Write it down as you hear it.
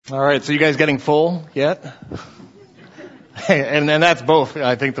All right, so you guys getting full yet? and that's both,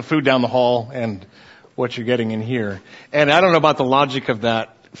 I think, the food down the hall and what you're getting in here. And I don't know about the logic of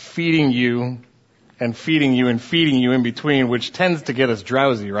that, feeding you and feeding you and feeding you in between, which tends to get us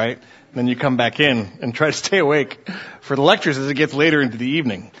drowsy, right? And then you come back in and try to stay awake for the lectures as it gets later into the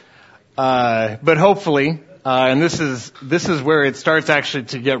evening. But hopefully, and this is where it starts actually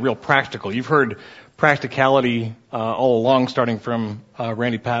to get real practical. You've heard practicality all along, starting from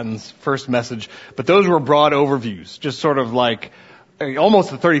Randy Patton's first message. But those were broad overviews, just sort of like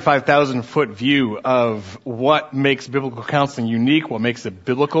almost a 35,000-foot view of what makes biblical counseling unique, what makes it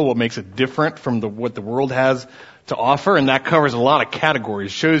biblical, what makes it different from what the world has to offer. And that covers a lot of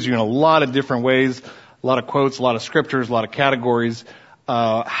categories, shows you in a lot of different ways, a lot of quotes, a lot of scriptures, a lot of categories,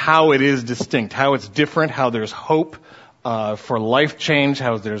 how it is distinct, how it's different, how there's hope for life change,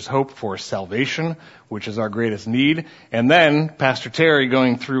 how there's hope for salvation, which is our greatest need. And then Pastor Terry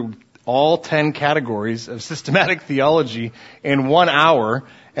going through all 10 categories of systematic theology in 1 hour.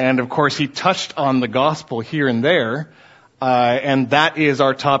 And of course, he touched on the gospel here and there. And that is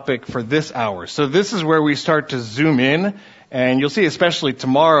our topic for this hour. So this is where we start to zoom in. And you'll see, especially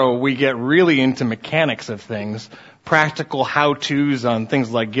tomorrow, we get really into mechanics of things, practical how-tos on things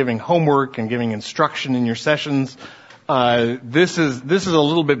like giving homework and giving instruction in your sessions. This is a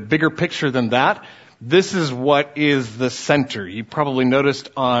little bit bigger picture than that. This is what is the center. You probably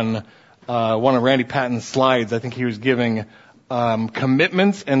noticed on one of Randy Patton's slides, I think he was giving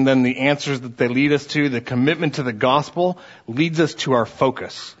commitments and then the answers that they lead us to. The commitment to the gospel leads us to our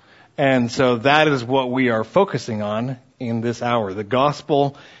focus. And so that is what we are focusing on in this hour, the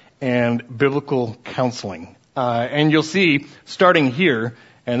gospel and biblical counseling. And you'll see, starting here,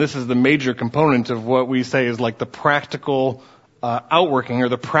 and this is the major component of what we say is like the practical outworking or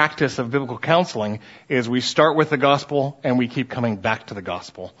the practice of biblical counseling, is we start with the gospel and we keep coming back to the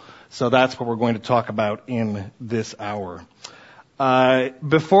gospel. So that's what we're going to talk about in this hour.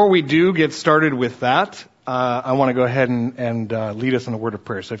 Before we do get started with that, I want to go ahead and lead us in a word of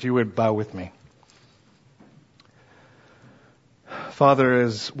prayer. So if you would bow with me. Father,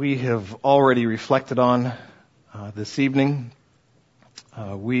 as we have already reflected on this evening,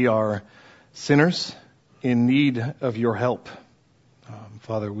 we are sinners in need of your help.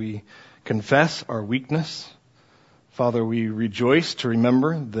 Father, we confess our weakness. Father, we rejoice to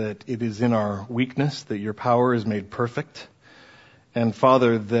remember that it is in our weakness that your power is made perfect. And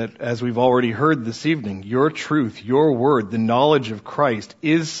Father, that as we've already heard this evening, your truth, your word, the knowledge of Christ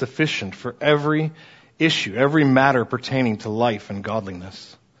is sufficient for every issue, every matter pertaining to life and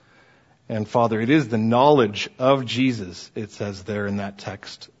godliness. And Father, it is the knowledge of Jesus, it says there in that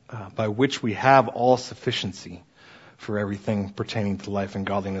text, by which we have all sufficiency for everything pertaining to life and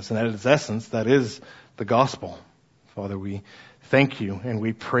godliness. And at its essence, that is the gospel. Father, we thank you and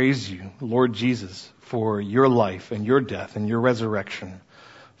we praise you, Lord Jesus, for your life and your death and your resurrection.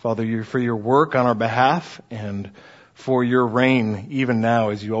 Father, for your work on our behalf and for your reign even now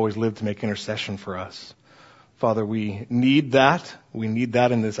as you always live to make intercession for us. Father, we need that. We need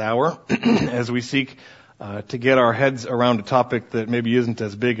that in this hour as we seek to get our heads around a topic that maybe isn't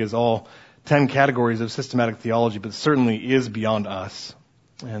as big as all 10 categories of systematic theology, but certainly is beyond us.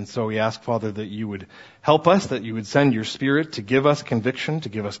 And so we ask, Father, that you would help us, that you would send your Spirit to give us conviction, to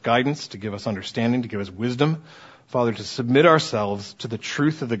give us guidance, to give us understanding, to give us wisdom. Father, to submit ourselves to the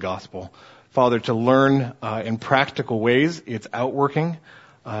truth of the gospel. Father, to learn in practical ways its outworking,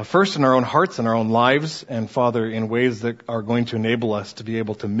 first in our own hearts and our own lives, and Father, in ways that are going to enable us to be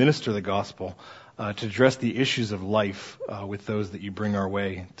able to minister the gospel, to address the issues of life with those that you bring our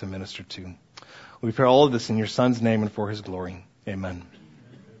way to minister to. We pray all of this in your Son's name and for his glory. Amen.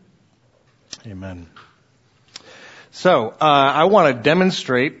 Amen. So, I want to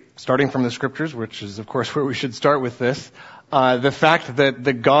demonstrate, starting from the scriptures, which is of course where we should start with this, the fact that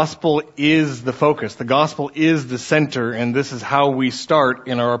the gospel is the focus. The gospel is the center, and this is how we start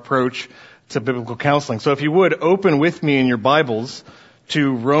in our approach to biblical counseling. So if you would, open with me in your Bibles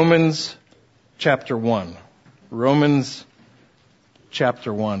to Romans chapter 1. Romans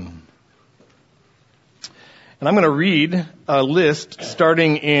chapter 1. And I'm going to read a list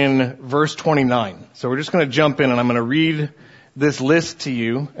starting in verse 29. So we're just going to jump in and I'm going to read this list to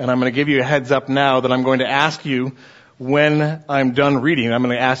you, and I'm going to give you a heads up now that I'm going to ask you when I'm done reading. I'm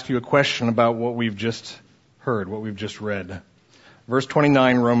going to ask you a question about what we've just heard, what we've just read. Verse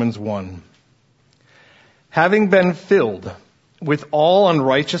 29, Romans 1. Having been filled with all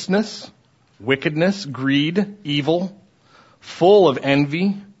unrighteousness, wickedness, greed, evil, full of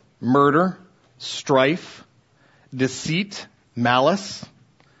envy, murder, strife, deceit, malice.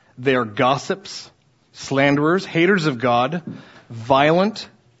 They are gossips, slanderers, haters of God, violent,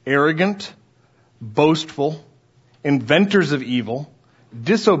 arrogant, boastful, inventors of evil,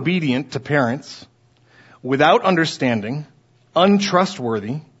 disobedient to parents, without understanding,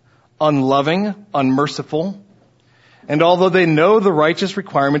 untrustworthy, unloving, unmerciful. And although they know the righteous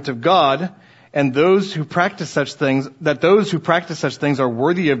requirement of God, and those who practice such things are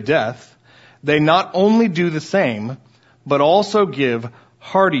worthy of death, they not only do the same, but also give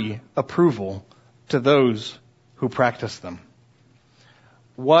hearty approval to those who practice them.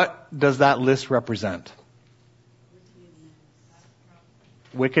 What does that list represent?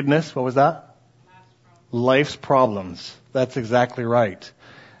 Wickedness. What was that? Life's problems. That's exactly right.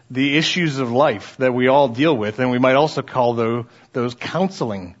 The issues of life that we all deal with, and we might also call those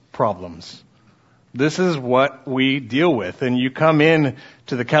counseling problems. This is what we deal with. And you come in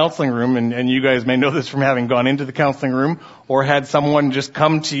to the counseling room, and you guys may know this from having gone into the counseling room or had someone just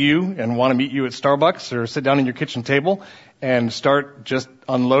come to you and want to meet you at Starbucks or sit down at your kitchen table and start just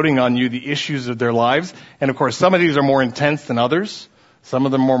unloading on you the issues of their lives. And of course, some of these are more intense than others. Some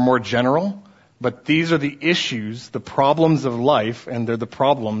of them are more general. But these are the issues, the problems of life, and they're the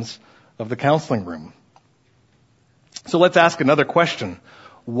problems of the counseling room. So let's ask another question.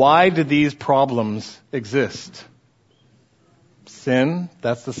 Why do these problems exist? Sin,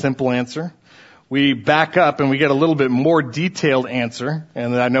 that's the simple answer. We back up and we get a little bit more detailed answer,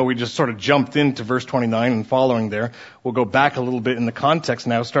 and I know we just sort of jumped into verse 29 and following there. We'll go back a little bit in the context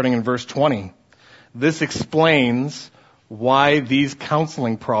now, starting in verse 20. This explains why these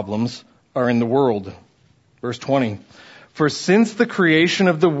counseling problems are in the world. Verse 20. For since the creation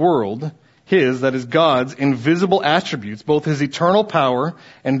of the world, His, that is God's, invisible attributes, both His eternal power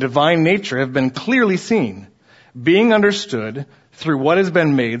and divine nature, have been clearly seen, being understood through what has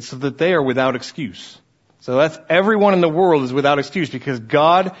been made, so that they are without excuse. So that's everyone in the world is without excuse, because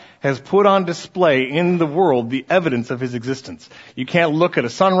God has put on display in the world the evidence of His existence. You can't look at a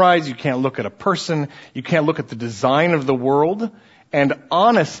sunrise, you can't look at a person, you can't look at the design of the world, and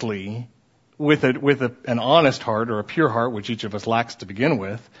honestly, with an honest heart or a pure heart, which each of us lacks to begin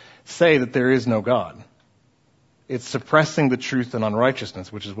with, say that there is no God. It's suppressing the truth and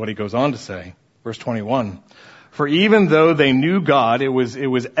unrighteousness, which is what he goes on to say. Verse 21. For even though they knew God, it was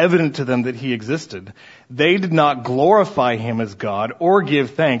evident to them that He existed. They did not glorify Him as God or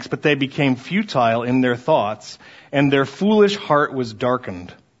give thanks, but they became futile in their thoughts, and their foolish heart was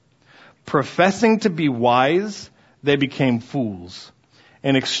darkened. Professing to be wise, they became fools,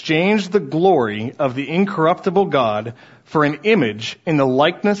 and exchanged the glory of the incorruptible God for an image in the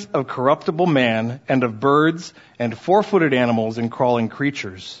likeness of corruptible man and of birds and four-footed animals and crawling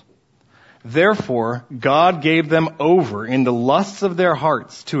creatures. Therefore, God gave them over in the lusts of their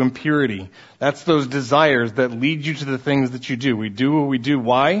hearts to impurity. That's those desires that lead you to the things that you do. We do what we do.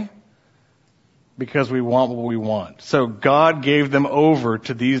 Why? Because we want what we want. So God gave them over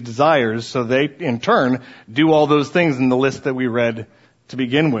to these desires, so they, in turn, do all those things in the list that we read to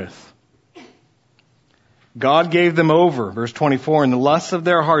begin with. God gave them over, verse 24, in the lusts of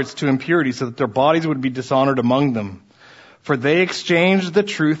their hearts to impurity, so that their bodies would be dishonored among them. For they exchanged the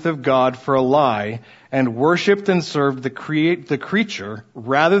truth of God for a lie, and worshipped and served the creature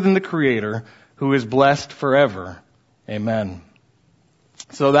rather than the Creator, who is blessed forever. Amen.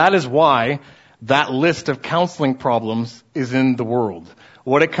 So that is why that list of counseling problems is in the world.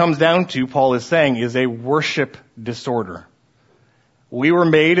 What it comes down to, Paul is saying, is a worship disorder. We were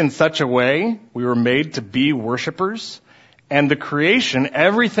made in such a way, we were made to be worshipers, and the creation,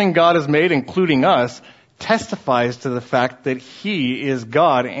 everything God has made, including us, testifies to the fact that He is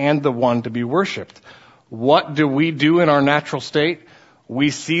God and the one to be worshipped. What do we do in our natural state? We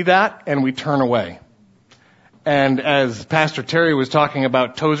see that and we turn away. And as Pastor Terry was talking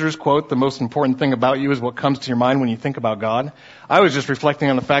about Tozer's quote, the most important thing about you is what comes to your mind when you think about God, I was just reflecting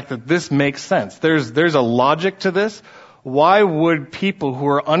on the fact that this makes sense. There's a logic to this. Why would people who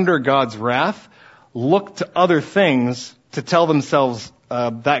are under God's wrath look to other things to tell themselves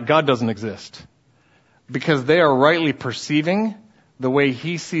that God doesn't exist? Because they are rightly perceiving the way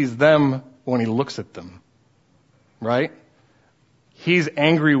He sees them when He looks at them. Right? He's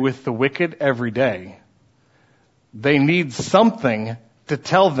angry with the wicked every day. They need something to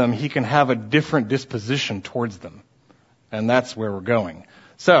tell them He can have a different disposition towards them. And that's where we're going.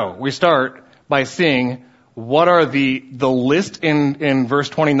 So, we start by seeing what are the list in verse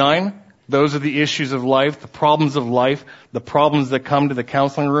 29. Those are the issues of life, the problems of life, the problems that come to the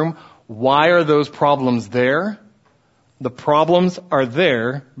counseling room. Why are those problems there? The problems are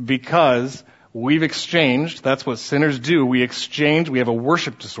there because we've exchanged, that's what sinners do, we have a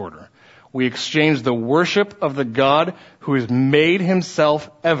worship disorder. We exchange the worship of the God who has made himself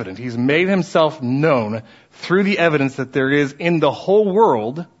evident. He's made himself known through the evidence that there is in the whole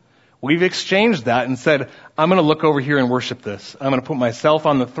world. We've exchanged that and said, I'm going to look over here and worship this. I'm going to put myself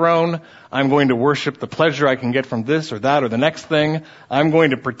on the throne. I'm going to worship the pleasure I can get from this or that or the next thing. I'm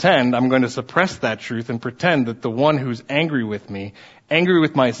going to suppress that truth and pretend that the one who's angry with me, angry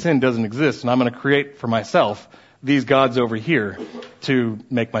with my sin, doesn't exist. And I'm going to create for myself these gods over here to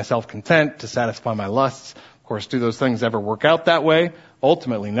make myself content, to satisfy my lusts. Of course, do those things ever work out that way?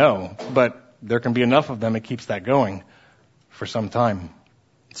 Ultimately, no. But there can be enough of them, it keeps that going for some time.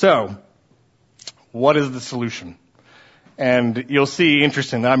 So, what is the solution? And you'll see,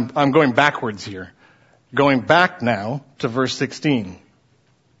 interesting, I'm going backwards here. Going back now to verse 16.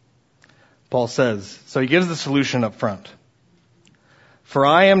 Paul says, so he gives the solution up front. For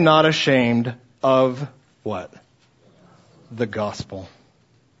I am not ashamed of what? The gospel.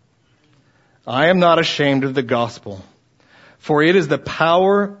 I am not ashamed of the gospel, for it is the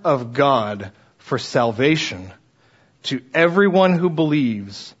power of God for salvation to everyone who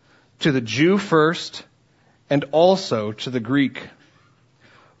believes, to the Jew first, and also to the Greek.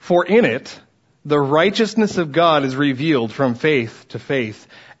 For in it, the righteousness of God is revealed from faith to faith,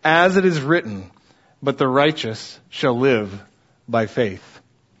 as it is written, but the righteous shall live by faith.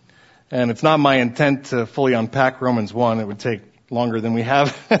 And it's not my intent to fully unpack Romans 1. It would take longer than we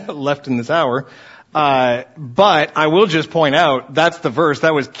have left in this hour. But I will just point out, that's the verse.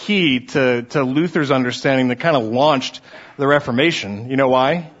 That was key to Luther's understanding that kind of launched the Reformation. You know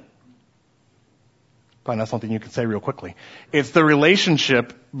why? Probably not something you can say real quickly. It's the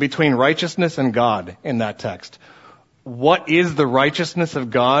relationship between righteousness and God in that text. What is the righteousness of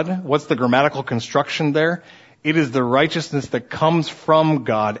God? What's the grammatical construction there? It is the righteousness that comes from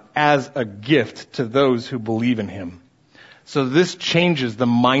God as a gift to those who believe in him. So this changes the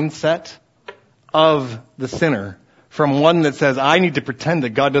mindset of the sinner from one that says, I need to pretend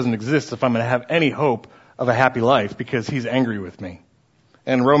that God doesn't exist if I'm going to have any hope of a happy life because he's angry with me.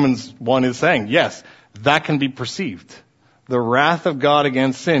 And Romans 1 is saying, yes, that can be perceived. The wrath of God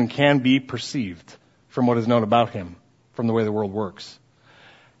against sin can be perceived from what is known about him, from the way the world works.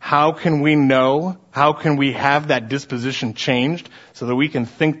 How can we know? How can we have that disposition changed so that we can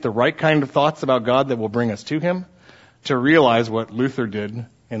think the right kind of thoughts about God that will bring us to him? To realize what Luther did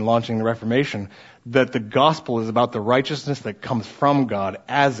in launching the Reformation, that the gospel is about the righteousness that comes from God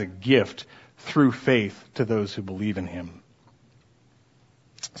as a gift through faith to those who believe in him.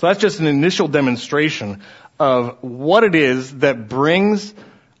 So that's just an initial demonstration of what it is that brings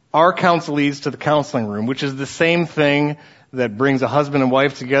our counselees to the counseling room, which is the same thing that brings a husband and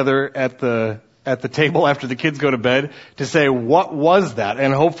wife together at the table after the kids go to bed to say, what was that?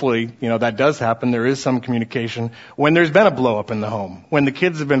 And hopefully, that does happen. There is some communication when there's been a blow up in the home, when the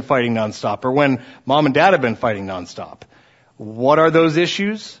kids have been fighting nonstop, or when mom and dad have been fighting nonstop. What are those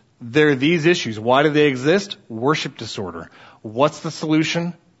issues? They're these issues. Why do they exist? Worship disorder. What's the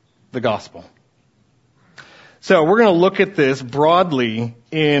solution? The gospel. So we're going to look at this broadly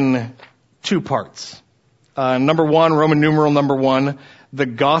in two parts. Number one, Roman numeral number 1, the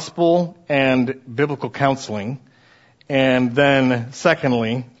gospel and biblical counseling. And then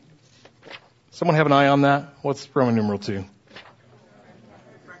secondly, someone have an eye on that? What's Roman numeral 2?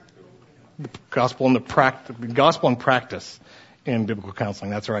 The gospel and practice in biblical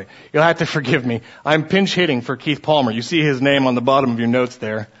counseling. That's right. You'll have to forgive me. I'm pinch hitting for Keith Palmer. You see his name on the bottom of your notes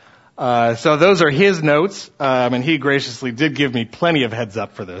there. So those are his notes, and he graciously did give me plenty of heads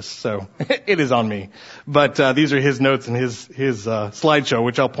up for this, so it is on me. But these are his notes and his slideshow,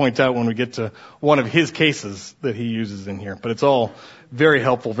 which I'll point out when we get to one of his cases that he uses in here. But it's all very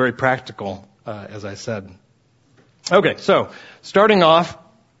helpful, very practical, as I said. Okay, so starting off,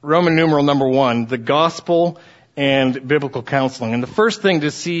 Roman numeral number 1, the gospel and biblical counseling. And the first thing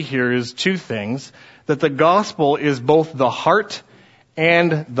to see here is two things, that the gospel is both the heart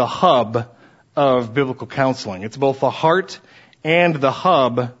and the hub of biblical counseling. It's both the heart and the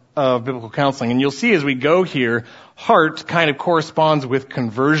hub of biblical counseling. And you'll see as we go here, heart kind of corresponds with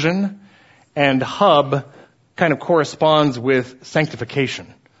conversion, and hub kind of corresponds with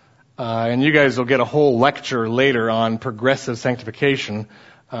sanctification. And you guys will get a whole lecture later on progressive sanctification.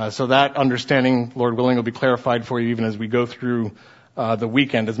 So that understanding, Lord willing, will be clarified for you even as we go through the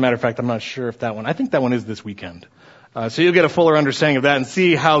weekend. As a matter of fact, I'm not sure if I think that one is this weekend. So you'll get a fuller understanding of that and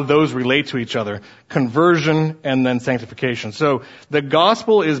see how those relate to each other. Conversion and then sanctification. So the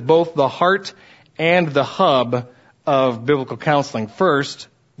gospel is both the heart and the hub of biblical counseling. First,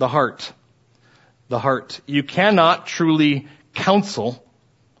 the heart. The heart. You cannot truly counsel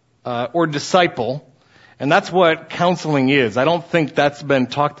or disciple And that's what counseling is. I don't think that's been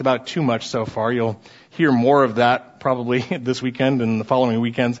talked about too much so far. You'll hear more of that probably this weekend and the following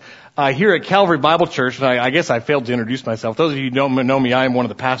weekends. Here at Calvary Bible Church, and I guess I failed to introduce myself. Those of you who don't know me, I am one of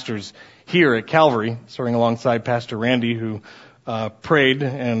the pastors here at Calvary, serving alongside Pastor Randy, who prayed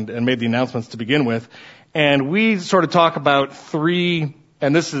and made the announcements to begin with. And we sort of talk about three,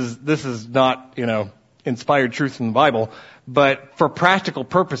 and this is not, inspired truth from the Bible, but for practical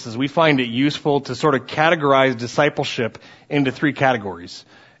purposes, we find it useful to sort of categorize discipleship into three categories.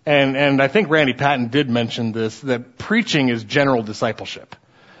 And I think Randy Patton did mention this, that preaching is general discipleship.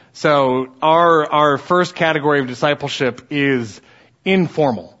 So our first category of discipleship is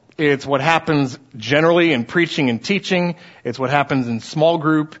informal. It's what happens generally in preaching and teaching. It's what happens in small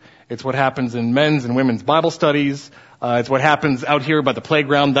group. It's what happens in men's and women's Bible studies. It's what happens out here by the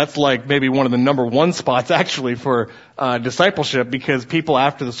playground. That's like maybe one of the number one spots actually for discipleship, because people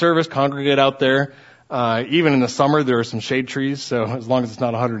after the service congregate out there. Even in the summer, there are some shade trees, so as long as it's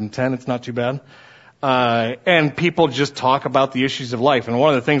not 110, it's not too bad. And people just talk about the issues of life. And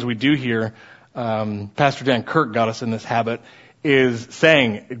one of the things we do here, Pastor Dan Kirk got us in this habit, is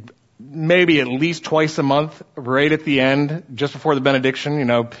saying maybe at least twice a month, right at the end, just before the benediction,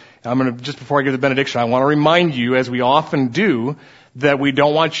 just before I give the benediction, I want to remind you, as we often do, that we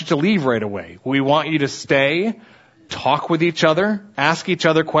don't want you to leave right away. We want you to stay, talk with each other, ask each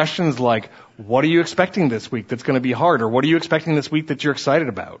other questions like, what are you expecting this week that's going to be hard? Or what are you expecting this week that you're excited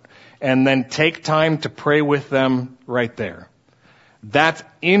about? And then take time to pray with them right there. That's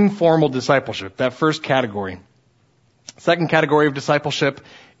informal discipleship, that first category. Second category of discipleship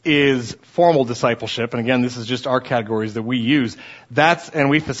is formal discipleship. And again, this is just our categories that we use. And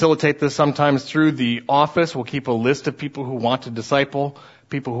we facilitate this sometimes through the office. We'll keep a list of people who want to disciple,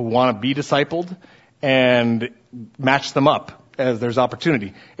 people who want to be discipled, and match them up as there's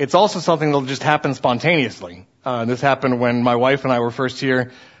opportunity. It's also something that'll just happen spontaneously. This happened when my wife and I were first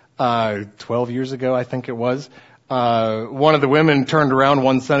here, 12 years ago, I think it was. One of the women turned around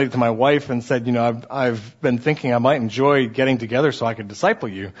one Sunday to my wife and said, I've been thinking I might enjoy getting together so I could disciple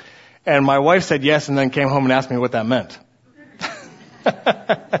you. And my wife said yes, and then came home and asked me what that meant.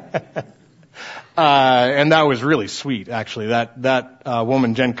 And that was really sweet, actually. That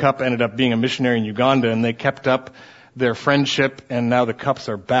woman, Jen Cupp, ended up being a missionary in Uganda, and they kept up their friendship, and now the Cupps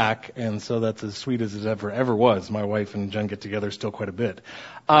are back, and so that's as sweet as it ever was. My wife and Jen get together still quite a bit.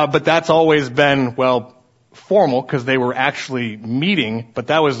 But that's always been, formal, because they were actually meeting, but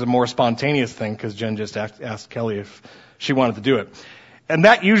that was a more spontaneous thing, because Jen just asked Kelly if she wanted to do it. And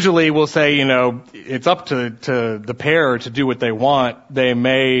that usually will say, it's up to the pair to do what they want. They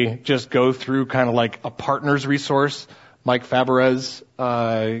may just go through kind of like a partner's resource. Mike Faberez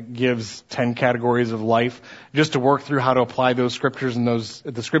gives 10 categories of life, just to work through how to apply those scriptures in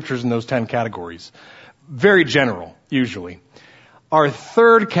the scriptures in those 10 categories. Very general, usually. Our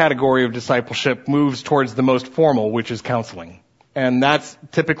third category of discipleship moves towards the most formal, which is counseling. And that's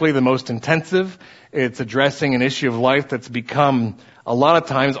typically the most intensive. It's addressing an issue of life that's become a lot of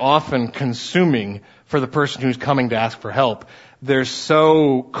times often consuming for the person who's coming to ask for help. They're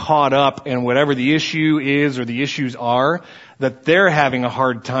so caught up in whatever the issue is or the issues are that they're having a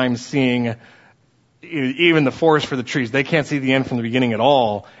hard time seeing even the forest for the trees. They can't see the end from the beginning at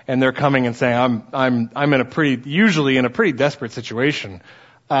all, and they're coming and saying, I'm usually in a pretty desperate situation.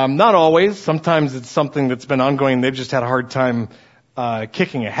 Not always. Sometimes it's something that's been ongoing. They've just had a hard time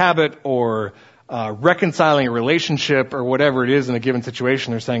kicking a habit or reconciling a relationship or whatever it is in a given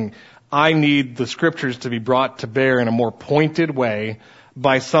situation. They're saying, I need the scriptures to be brought to bear in a more pointed way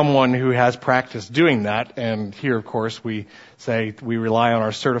by someone who has practiced doing that. And here, of course, we say we rely on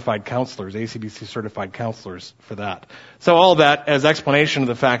our certified counselors, ACBC certified counselors, for that. So all that as explanation of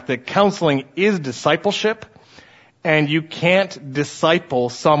the fact that counseling is discipleship, and you can't disciple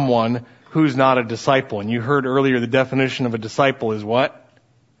someone who's not a disciple. And you heard earlier the definition of a disciple is what?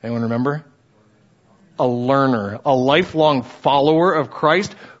 Anyone remember? A learner, a lifelong follower of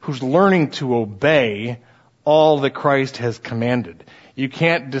Christ who's learning to obey all that Christ has commanded. You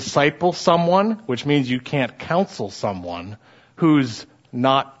can't disciple someone, which means you can't counsel someone who's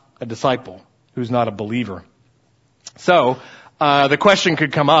not a disciple, who's not a believer. So, the question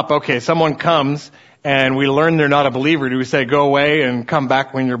could come up, okay, someone comes and we learn they're not a believer. Do we say, go away and come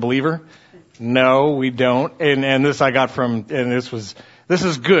back when you're a believer? No, we don't. And this I got from, and this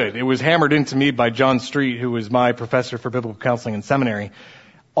is good. It was hammered into me by John Street, who was my professor for biblical counseling in seminary.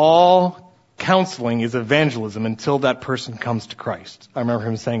 All counseling is evangelism until that person comes to Christ. I remember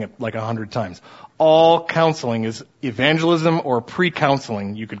him saying it like 100 times. All counseling is evangelism or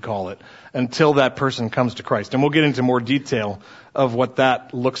pre-counseling, you could call it, until that person comes to Christ. And we'll get into more detail of what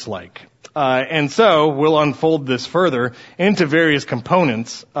that looks like. And so we'll unfold this further into various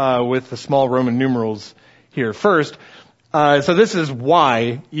components with the small Roman numerals here. First, so this is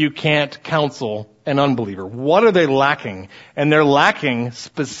why you can't counsel an unbeliever. What are they lacking? And they're lacking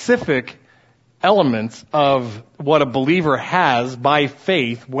specific elements of what a believer has by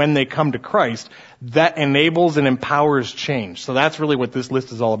faith when they come to Christ that enables and empowers change. So that's really what this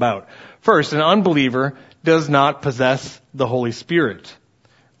list is all about. First, an unbeliever does not possess the Holy Spirit.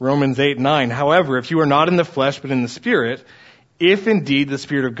 Romans 8:9. However, if you are not in the flesh but in the Spirit, if indeed the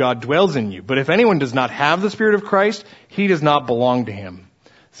Spirit of God dwells in you. But if anyone does not have the Spirit of Christ, he does not belong to him.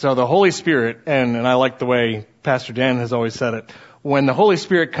 So the Holy Spirit, and I like the way Pastor Dan has always said it, when the Holy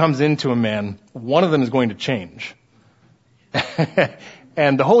Spirit comes into a man, one of them is going to change.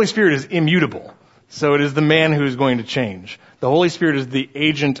 And the Holy Spirit is immutable. So it is the man who is going to change. The Holy Spirit is the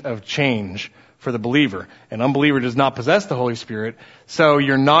agent of change for the believer. An unbeliever does not possess the Holy Spirit, so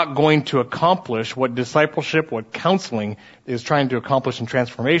you're not going to accomplish what discipleship, what counseling is trying to accomplish in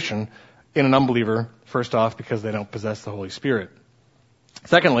transformation in an unbeliever, first off, because they don't possess the Holy Spirit.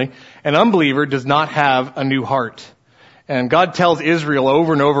 Secondly, an unbeliever does not have a new heart. And God tells Israel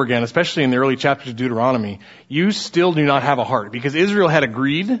over and over again, especially in the early chapters of Deuteronomy, you still do not have a heart. Because Israel had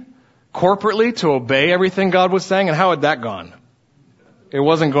agreed corporately to obey everything God was saying, and how had that gone? It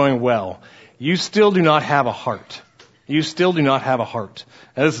wasn't going well. You still do not have a heart. You still do not have a heart.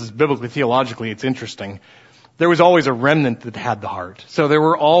 Now, this is biblically, theologically, it's interesting. There was always a remnant that had the heart. So there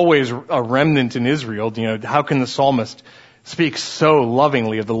were always a remnant in Israel. You know, how can the psalmist speak so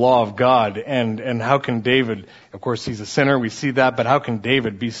lovingly of the law of God, and how can David, of course he's a sinner, we see that, but how can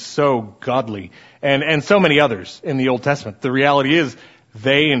David be so godly? And so many others in the Old Testament. The reality is,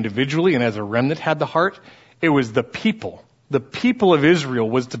 they individually and as a remnant had the heart. It was the people. The people of Israel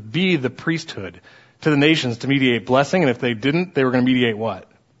was to be the priesthood to the nations to mediate blessing, and if they didn't, they were going to mediate what?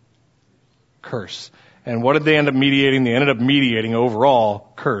 Curse. And what did they end up mediating? They ended up mediating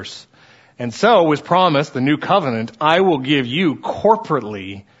overall curse. And so was promised the new covenant, I will give you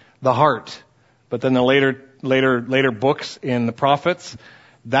corporately the heart. But then the later books in the prophets,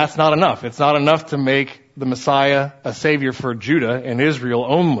 that's not enough. It's not enough to make the Messiah a savior for Judah and Israel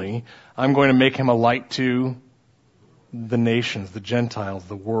only. I'm going to make him a light to the nations, the Gentiles,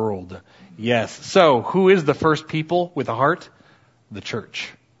 the world. Yes. So who is the first people with a heart? The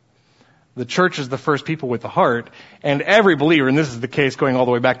church. The church is the first people with the heart, and every believer, and this is the case going all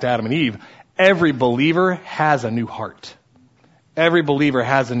the way back to Adam and Eve, every believer has a new heart. Every believer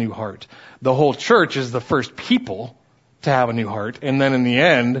has a new heart. The whole church is the first people to have a new heart, and then in the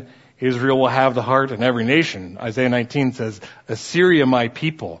end, Israel will have the heart, and every nation. Isaiah 19 says, Assyria my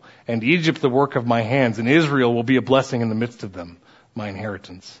people, and Egypt the work of my hands, and Israel will be a blessing in the midst of them, my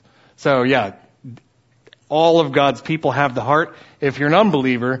inheritance. So yeah, all of God's people have the heart. If you're an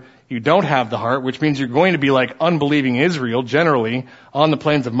unbeliever, you don't have the heart, which means you're going to be like unbelieving Israel generally on the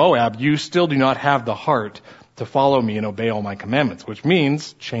plains of Moab. You still do not have the heart to follow me and obey all my commandments, which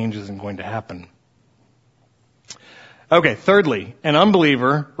means change isn't going to happen. Okay, thirdly, an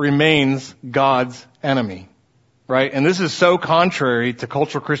unbeliever remains God's enemy, right? And this is so contrary to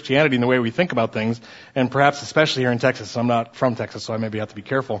cultural Christianity in the way we think about things, and perhaps especially here in Texas. I'm not from Texas, so I maybe have to be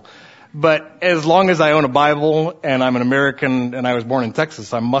careful. But as long as I own a Bible and I'm an American and I was born in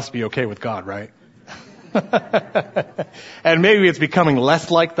Texas, I must be okay with God, right? And maybe it's becoming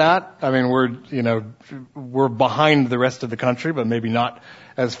less like that. I mean, we're behind the rest of the country, but maybe not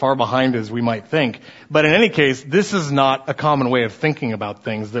as far behind as we might think. But in any case, this is not a common way of thinking about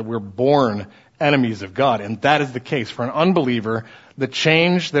things, that we're born enemies of God. And that is the case. For an unbeliever, the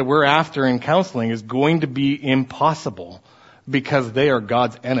change that we're after in counseling is going to be impossible because they are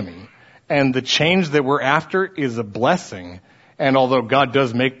God's enemy. And the change that we're after is a blessing. And although God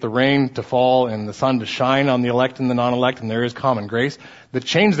does make the rain to fall and the sun to shine on the elect and the non-elect, and there is common grace, the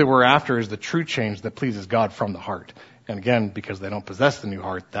change that we're after is the true change that pleases God from the heart. And again, because they don't possess the new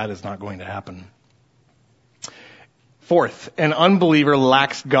heart, that is not going to happen. Fourth, an unbeliever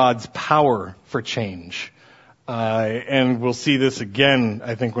lacks God's power for change. And we'll see this again,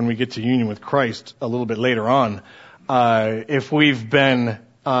 I think, when we get to union with Christ a little bit later on. If we've been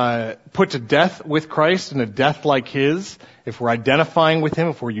put to death with Christ in a death like his, if we're identifying with him,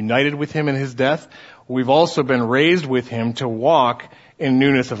 if we're united with him in his death, we've also been raised with him to walk in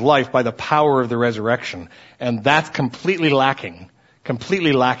newness of life by the power of the resurrection. And that's completely lacking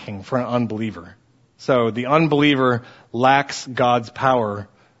for an unbeliever. So the unbeliever lacks God's power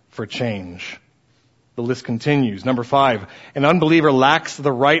for change. The list continues. Number 5, an unbeliever lacks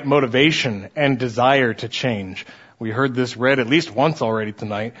the right motivation and desire to change. We heard this read at least once already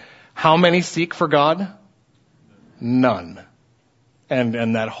tonight. How many seek for God? None.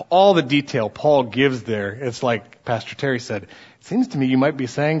 And that all the detail Paul gives there, it's like Pastor Terry said, it seems to me you might be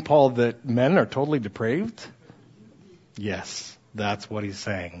saying, Paul, that men are totally depraved? Yes, that's what he's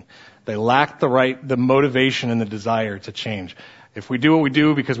saying. They lack the motivation and the desire to change. If we do what we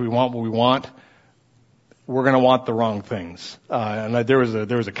do because we want what we want, we're going to want the wrong things. And there was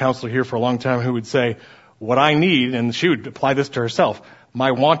a counselor here for a long time who would say, what I need, and she would apply this to herself,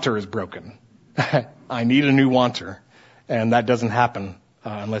 my wanter is broken. I need a new wanter. And that doesn't happen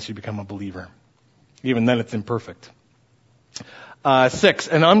unless you become a believer. Even then, it's imperfect. 6,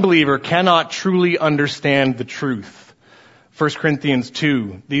 an unbeliever cannot truly understand the truth. 1 Corinthians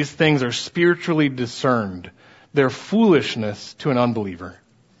 2, these things are spiritually discerned. They're foolishness to an unbeliever.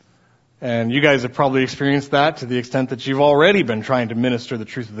 And you guys have probably experienced that to the extent that you've already been trying to minister the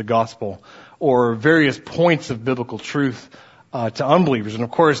truth of the gospel or various points of biblical truth to unbelievers. And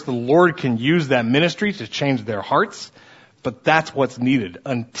of course, the Lord can use that ministry to change their hearts. But that's what's needed.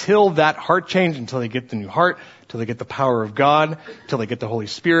 Until that heart change, until they get the new heart, until they get the power of God, until they get the Holy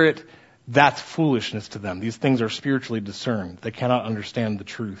Spirit, that's foolishness to them. These things are spiritually discerned. They cannot understand the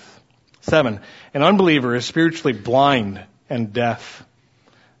truth. 7, an unbeliever is spiritually blind and deaf.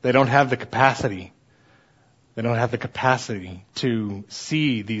 They don't have the capacity. They don't have the capacity to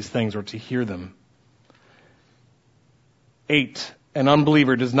see these things or to hear them. 8, an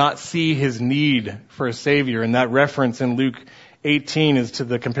unbeliever does not see his need for a Savior. And that reference in Luke 18 is to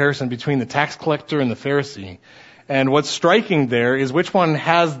the comparison between the tax collector and the Pharisee. And what's striking there is which one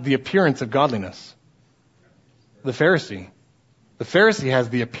has the appearance of godliness? The Pharisee. The Pharisee has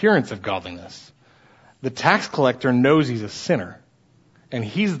the appearance of godliness. The tax collector knows he's a sinner. And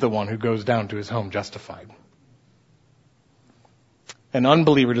he's the one who goes down to his home justified. An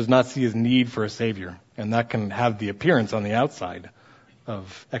unbeliever does not see his need for a Savior. And that can have the appearance on the outside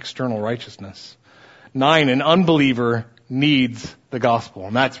of external righteousness. 9, an unbeliever needs the gospel.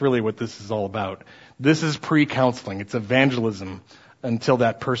 And that's really what this is all about. This is pre-counseling. It's evangelism until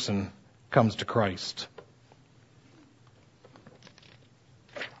that person comes to Christ.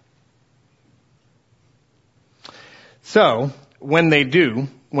 So, when they do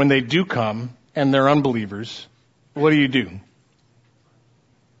come and they're unbelievers, what do?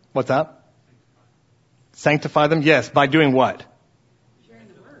 What's that? Sanctify them? Yes, by doing what?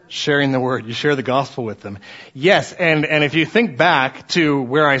 Sharing the word. You share the gospel with them. Yes, and if you think back to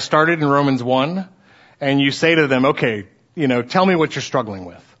where I started in Romans 1, and you say to them, okay, tell me what you're struggling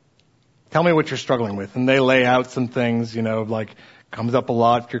with. Tell me what you're struggling with. And they lay out some things, like comes up a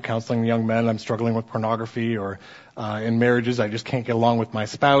lot if you're counseling young men. I'm struggling with pornography, or in marriages, I just can't get along with my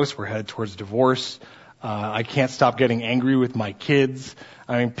spouse. We're headed towards divorce. I can't stop getting angry with my kids.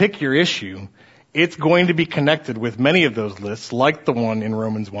 I mean, pick your issue. It's going to be connected with many of those lists, like the one in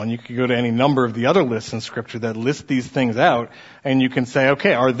Romans 1. You could go to any number of the other lists in Scripture that list these things out, and you can say,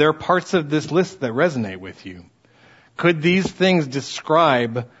 okay, are there parts of this list that resonate with you? Could these things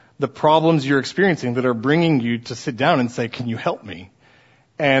describe the problems you're experiencing that are bringing you to sit down and say, can you help me?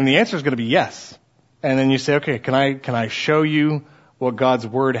 And the answer is going to be yes. And then you say, okay, can I show you what God's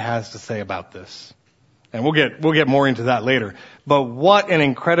Word has to say about this? And we'll get more into that later. But what an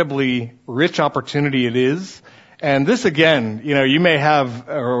incredibly rich opportunity it is. And this again, you may have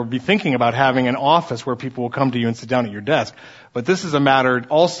or be thinking about having an office where people will come to you and sit down at your desk. But this is a matter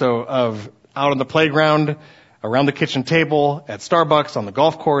also of out on the playground, around the kitchen table, at Starbucks, on the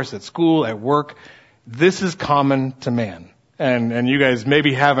golf course, at school, at work. This is common to man. And you guys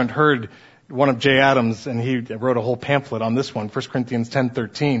maybe haven't heard one of Jay Adams, and he wrote a whole pamphlet on this one, 1 Corinthians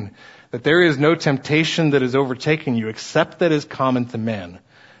 10:13, that there is no temptation that is overtaken you except that is common to man.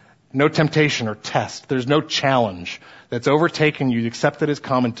 No temptation or test. There's no challenge that's overtaken you except that is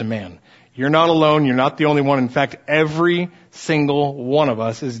common to man. You're not alone. You're not the only one. In fact, every single one of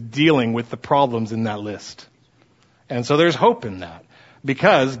us is dealing with the problems in that list. And so there's hope in that.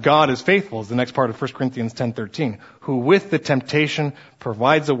 Because God is faithful, is the next part of 1 Corinthians 10:13, who with the temptation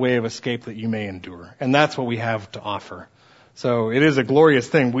provides a way of escape that you may endure. And that's what we have to offer. So it is a glorious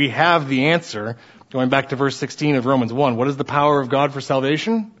thing. We have the answer. Going back to verse 16 of Romans 1, what is the power of God for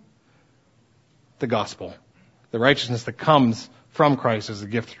salvation? The gospel. The righteousness that comes from Christ as a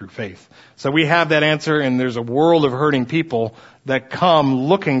gift through faith. So we have that answer, and there's a world of hurting people that come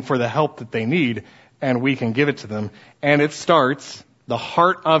looking for the help that they need, and we can give it to them. And it starts, the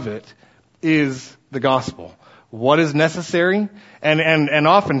heart of it is the gospel. What is necessary? And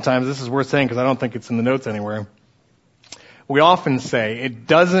oftentimes, this is worth saying because I don't think it's in the notes anywhere. we often say it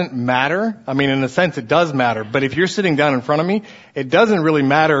doesn't matter. I mean, in a sense, it does matter. But if you're sitting down in front of me, it doesn't really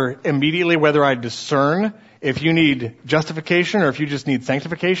matter immediately whether I discern if you need justification or if you just need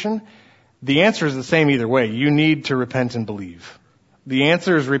sanctification. The answer is the same either way. You need to repent and believe. The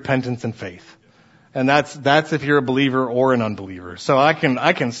answer is repentance and faith. And that's if you're a believer or an unbeliever. So I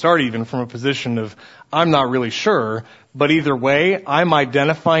can start even from a position of I'm not really sure, but either way, I'm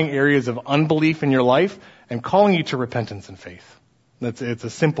identifying areas of unbelief in your life and calling you to repentance and faith. It's a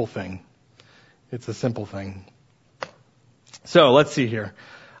simple thing. It's a simple thing. So let's see here.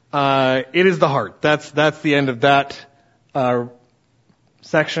 It is the heart. That's the end of that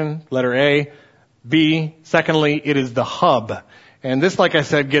section. Letter A. B. Secondly, it is the hub. And this, like I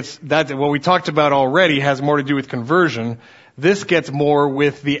said, what we talked about already has more to do with conversion. This gets more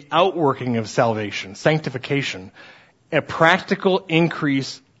with the outworking of salvation, sanctification, a practical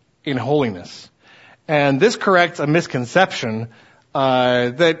increase in holiness. And this corrects a misconception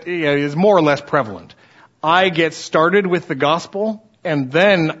that is more or less prevalent. I get started with the gospel, and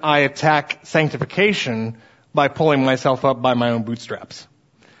then I attack sanctification by pulling myself up by my own bootstraps.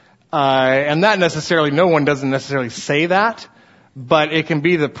 And that no one doesn't necessarily say that. But it can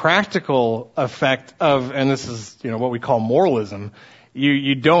be the practical effect of, and this is, what we call moralism.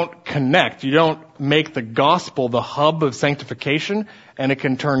 You don't connect. You don't make the gospel the hub of sanctification, and it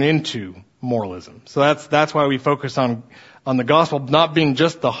can turn into moralism. So that's why we focus on the gospel not being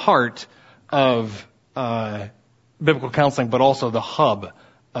just the heart of biblical counseling, but also the hub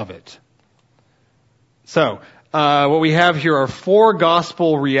of it. So, what we have here are 4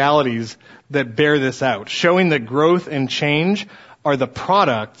 gospel realities that bear this out, showing that growth and change are the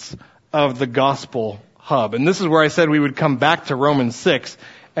products of the gospel hub. And this is where I said we would come back to Romans 6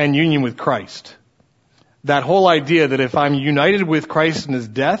 and union with Christ. That whole idea that if I'm united with Christ in his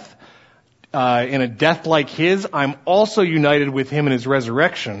death, in a death like his, I'm also united with him in his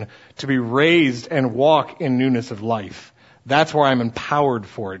resurrection to be raised and walk in newness of life. That's where I'm empowered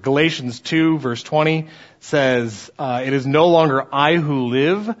for it. Galatians 2 verse 20 says, it is no longer I who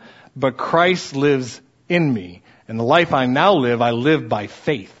live, but Christ lives in me. And the life I now live, I live by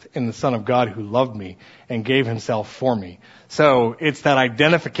faith in the Son of God who loved me and gave himself for me. So it's that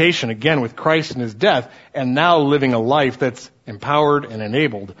identification again with Christ and his death, and now living a life that's empowered and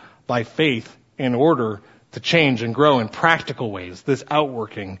enabled by faith in order to change and grow in practical ways, this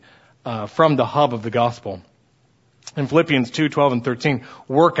outworking from the hub of the gospel. In Philippians 2, 12 and 13,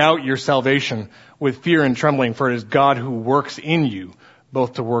 work out your salvation with fear and trembling, for it is God who works in you,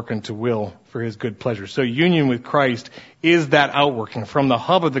 both to work and to will for his good pleasure. So union with Christ is that outworking from the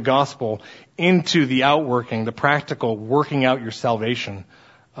hub of the gospel into the outworking, the practical working out your salvation,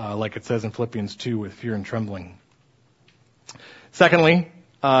 like it says in Philippians 2 with fear and trembling. Secondly,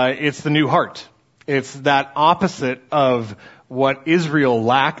 it's the new heart. It's that opposite of what Israel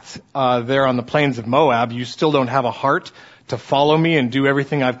lacked there on the plains of Moab. You still don't have a heart to follow me and do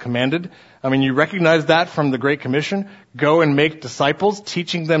everything I've commanded. I mean, you recognize that from the Great Commission. Go and make disciples,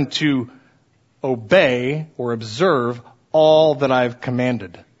 teaching them to obey or observe all that I've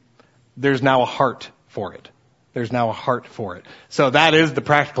commanded. There's now a heart for it. There's now a heart for it. So that is the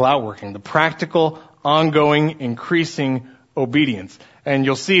practical outworking, the practical, ongoing, increasing obedience. And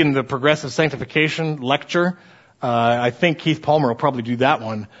you'll see in the progressive sanctification lecture, I think Keith Palmer will probably do that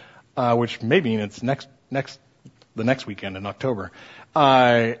one, which may be in its the next weekend in October.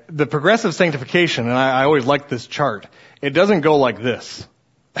 The progressive sanctification, and I always like this chart, it doesn't go like this.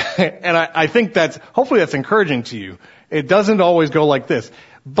 And I think hopefully that's encouraging to you. It doesn't always go like this,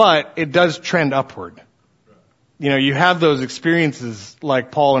 but it does trend upward. You have those experiences like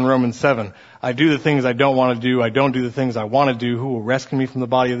Paul in Romans 7. I do the things I don't want to do. I don't do the things I want to do. Who will rescue me from the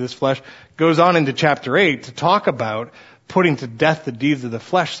body of this flesh? Goes on into chapter 8 to talk about putting to death the deeds of the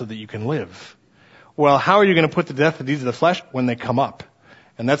flesh so that you can live. Well, how are you going to put to death the deeds of the flesh? When they come up.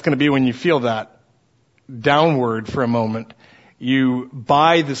 And that's going to be when you feel that downward for a moment. You,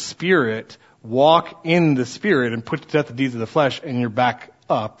 by the Spirit, walk in the Spirit and put to death the deeds of the flesh, and you're back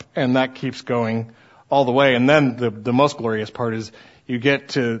up. And that keeps going all the way. And then the most glorious part is you get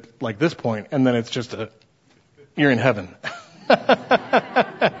to like this point, and then it's just you're in heaven.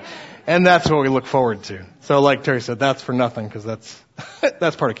 And that's what we look forward to. So like Terry said, that's for nothing, because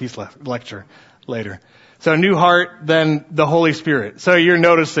that's part of Keith's lecture later. So new heart, then the Holy Spirit. So you're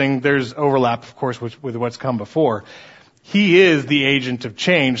noticing there's overlap, of course, with what's come before. He is the agent of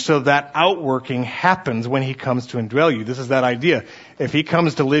change, so that outworking happens when he comes to indwell you. This is that idea. If he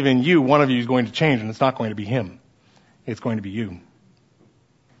comes to live in you, one of you is going to change, and it's not going to be him. It's going to be you.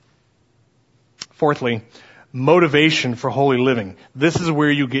 Fourthly, motivation for holy living. This is where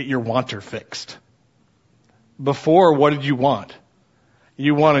you get your wanter fixed. Before, what did you want?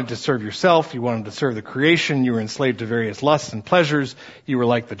 You wanted to serve yourself. You wanted to serve the creation. You were enslaved to various lusts and pleasures. You were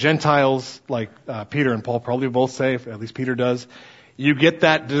like the Gentiles, like Peter and Paul probably both say, at least Peter does. You get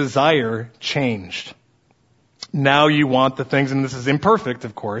that desire changed. Now you want the things, and this is imperfect,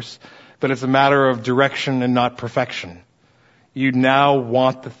 of course, but it's a matter of direction and not perfection. You now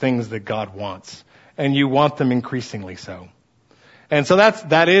want the things that God wants, and you want them increasingly so. And so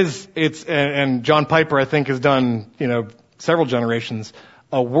and John Piper, I think, has done, several generations,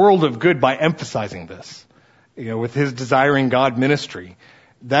 a world of good by emphasizing this, with his Desiring God ministry.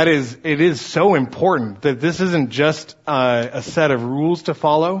 It is so important that this isn't just a set of rules to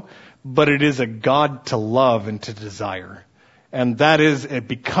follow, but it is a God to love and to desire. And it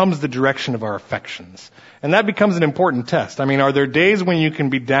becomes the direction of our affections. And that becomes an important test. I mean, are there days when you can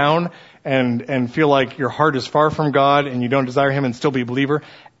be down and feel like your heart is far from God and you don't desire Him and still be a believer?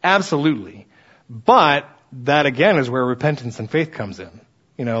 Absolutely. But that again is where repentance and faith comes in.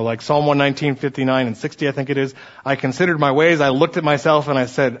 Like Psalm 119, 59 and 60, I think it is. I considered my ways. I looked at myself and I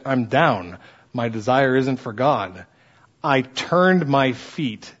said, I'm down. My desire isn't for God. I turned my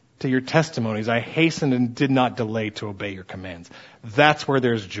feet to your testimonies. I hastened and did not delay to obey your commands. That's where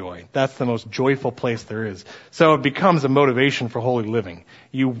there's joy. That's the most joyful place there is. So it becomes a motivation for holy living.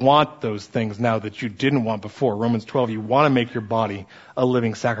 You want those things now that you didn't want before. Romans 12, you want to make your body a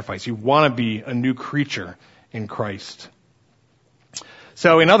living sacrifice. You want to be a new creature in Christ.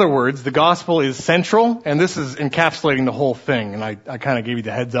 So in other words, the gospel is central, and this is encapsulating the whole thing, and I kind of gave you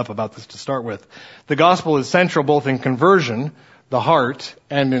the heads up about this to start with. The gospel is central both in conversion, the heart,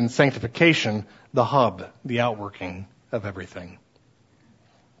 and in sanctification, the hub, the outworking of everything.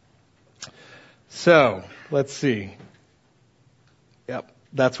 So, let's see. Yep,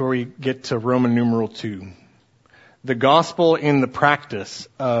 that's where we get to Roman numeral 2. The gospel in the practice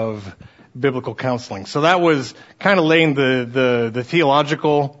of biblical counseling. So that was kind of laying the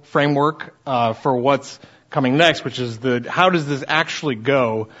theological framework for what's coming next, which is how does this actually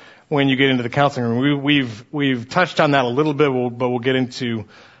go when you get into the counseling room. We've touched on that a little bit, but we'll get into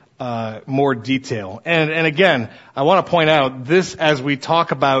more detail. And again, I want to point out this as we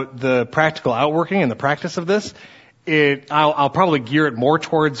talk about the practical outworking and the practice of this. I'll probably gear it more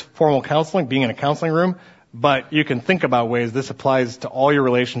towards formal counseling, being in a counseling room. But you can think about ways this applies to all your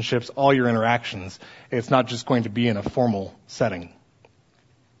relationships, all your interactions. It's not just going to be in a formal setting.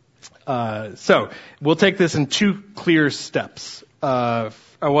 So we'll take this in 2 clear steps.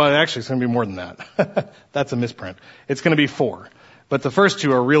 Actually, it's going to be more than that. That's a misprint. It's going to be 4. But the first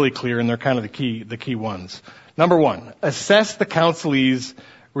 2 are really clear, and they're kind of the key ones. Number 1, assess the counselee's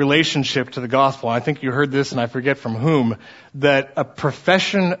relationship to the gospel. I think you heard this, and I forget from whom, that a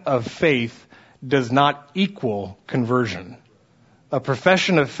profession of faith does not equal conversion. A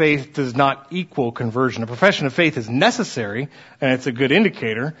profession of faith does not equal conversion. A profession of faith is necessary, and it's a good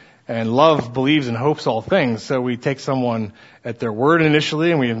indicator, and love believes and hopes all things, so we take someone at their word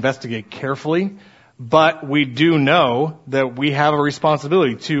initially, and we investigate carefully, but we do know that we have a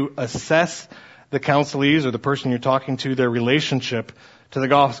responsibility to assess the counselees or the person you're talking to, their relationship to the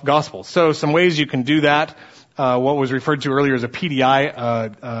gospel. So some ways you can do that, what was referred to earlier as a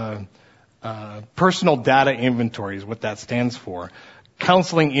PDI, personal data inventory is what that stands for.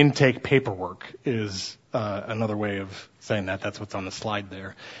 Counseling intake paperwork is another way of saying that. That's what's on the slide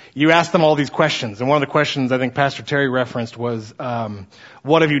there. You ask them all these questions, and one of the questions I think Pastor Terry referenced was,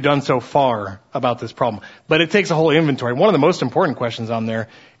 what have you done so far about this problem? But it takes a whole inventory. One of the most important questions on there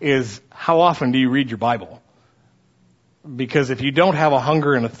is, how often do you read your Bible? Because if you don't have a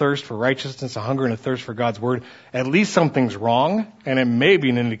hunger and a thirst for righteousness, a hunger and a thirst for God's Word, at least something's wrong, and it may be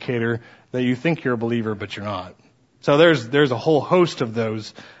an indicator that you think you're a believer, but you're not. So there's a whole host of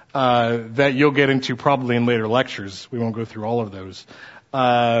those that you'll get into probably in later lectures. We won't go through all of those.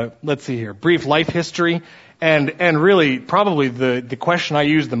 Let's see here. Brief life history, and really probably the question I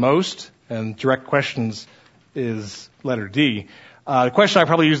use the most, and direct questions is letter D. The question I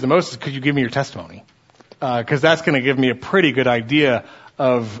probably use the most is, could you give me your testimony? Because that's going to give me a pretty good idea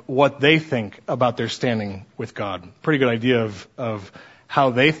of what they think about their standing with God. Pretty good idea of how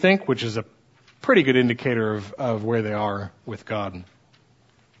they think, which is a pretty good indicator of where they are with God.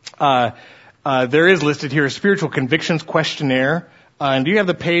 There is listed here a spiritual convictions questionnaire. And do you have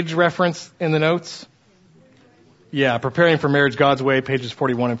the page reference in the notes? Yeah, Preparing for Marriage God's Way, pages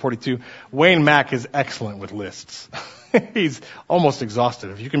 41 and 42. Wayne Mack is excellent with lists. He's almost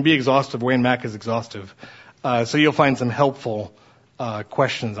exhaustive. If you can be exhaustive, Wayne Mack is exhaustive. So you'll find some helpful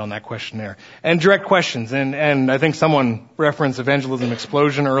questions on that questionnaire. And direct questions. And I think someone referenced Evangelism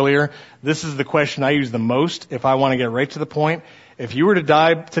Explosion earlier. This is the question I use the most if I want to get right to the point. If you were to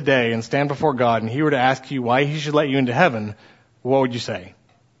die today and stand before God and he were to ask you why he should let you into heaven, what would you say?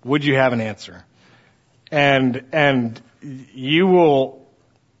 Would you have an answer? And you will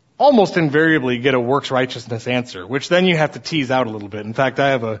almost invariably get a works righteousness answer, which then you have to tease out a little bit. In fact, I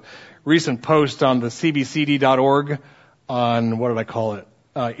have a recent post on the cbcd.org on, what did I call it?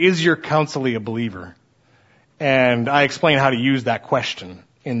 Is your counselee a believer? And I explain how to use that question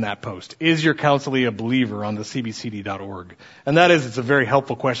in that post. Is your counselee a believer on the cbcd.org? And that is, it's a very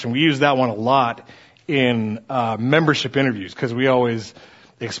helpful question. We use that one a lot in membership interviews because we always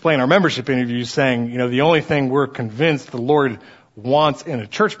explain our membership interviews saying, you know, the only thing we're convinced the Lord wants in a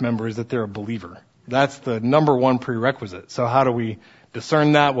church member is that they're a believer. That's the number one prerequisite. So how do we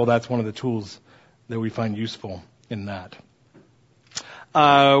discern that? Well, that's one of the tools that we find useful in that.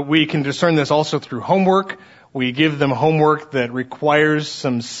 We can discern this also through homework. We give them homework that requires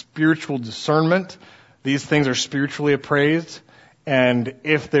some spiritual discernment. These things are spiritually appraised. And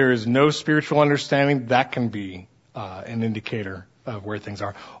if there is no spiritual understanding, that can be an indicator of where things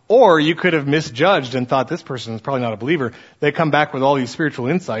are. Or you could have misjudged and thought this person is probably not a believer. They come back with all these spiritual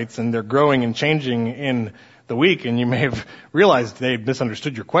insights and they're growing and changing in the week, and you may have realized they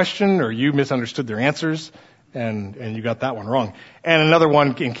misunderstood your question or you misunderstood their answers, and you got that one wrong. And another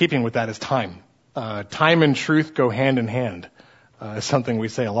one in keeping with that is time. Time and truth go hand in hand. Is something we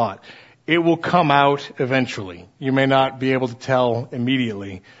say a lot. It will come out eventually. You may not be able to tell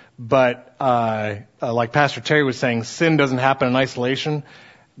immediately, but like Pastor Terry was saying, sin doesn't happen in isolation.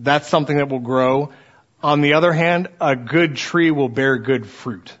 That's something that will grow. On the other hand, a good tree will bear good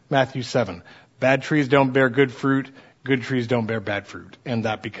fruit. Matthew 7. Bad trees don't bear good fruit. Good trees don't bear bad fruit. And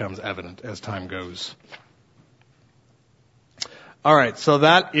that becomes evident as time goes. All right, so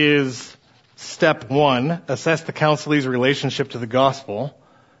that is step 1. Assess the counselee's relationship to the gospel.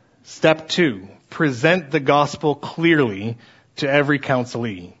 Step 2. Present the gospel clearly to every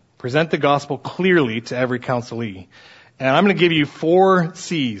counselee. Present the gospel clearly to every counselee. And I'm going to give you 4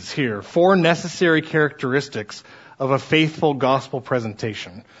 C's here, 4 necessary characteristics of a faithful gospel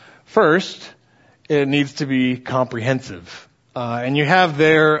presentation. First, it needs to be comprehensive. And you have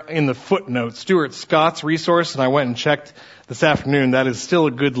there in the footnote Stuart Scott's resource, and I went and checked this afternoon. That is still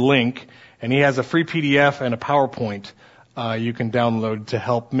a good link. And he has a free PDF and a PowerPoint you can download to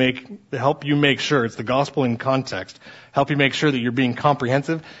help you make sure it's the gospel in context, help you make sure that you're being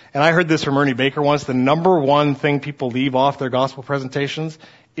comprehensive. And I heard this from Ernie Baker once. The number one thing people leave off their gospel presentations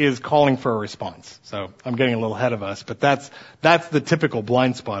is calling for a response. So I'm getting a little ahead of us, but that's the typical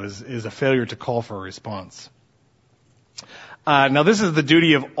blind spot is a failure to call for a response. Now this is the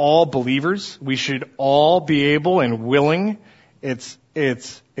duty of all believers. We should all be able and willing. It's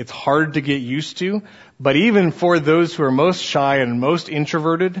hard to get used to, but even for those who are most shy and most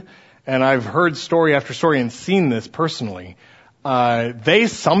introverted, and I've heard story after story and seen this personally, they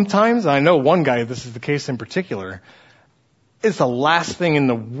sometimes, I know one guy, this is the case in particular, it's the last thing in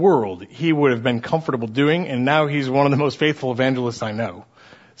the world he would have been comfortable doing, and now he's one of the most faithful evangelists I know.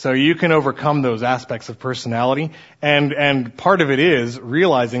 So you can overcome those aspects of personality, and part of it is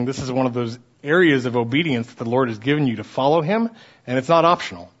realizing this is one of those areas of obedience that the Lord has given you to follow Him, and it's not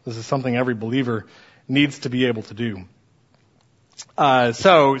optional. This is something every believer needs to be able to do.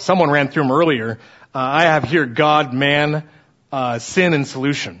 So someone ran through them earlier. I have here God, man, sin, and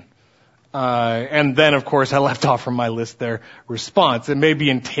solution. And then, of course, I left off from my list there, response. It may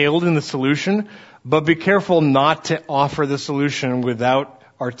be entailed in the solution, but be careful not to offer the solution without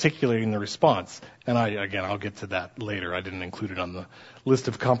articulating the response. And I'll get to that later. I didn't include it on the list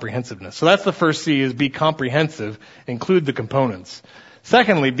of comprehensiveness. So that's the first C, is be comprehensive, include the components.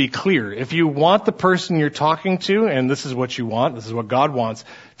 Secondly, be clear. If you want the person you're talking to, and this is what you want, this is what God wants,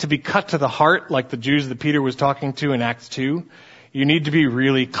 to be cut to the heart, like the Jews that Peter was talking to in Acts 2, you need to be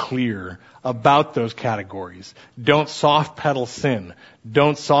really clear about those categories. Don't soft pedal sin.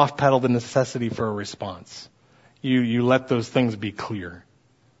 Don't soft pedal the necessity for a response. You let those things be clear.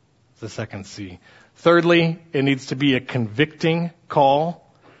 The second C. Thirdly, it needs to be a convicting call.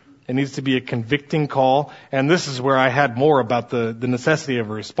 It needs to be a convicting call. And this is where I had more about the necessity of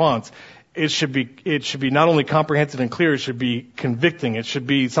a response. It should be not only comprehensive and clear, it should be convicting. It should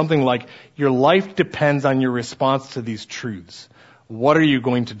be something like, your life depends on your response to these truths. What are you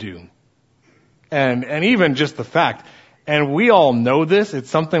going to do? And even just the fact, and we all know this,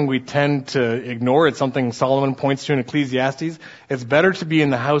 it's something we tend to ignore. It's something Solomon points to in Ecclesiastes. It's better to be in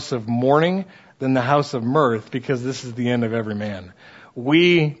the house of mourning than the house of mirth, because this is the end of every man.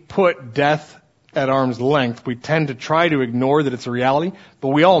 We put death at arm's length. We tend to try to ignore that it's a reality, but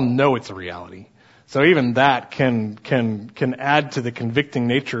we all know it's a reality. So even that can add to the convicting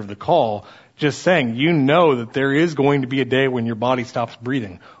nature of the call. Just saying, you know that there is going to be a day when your body stops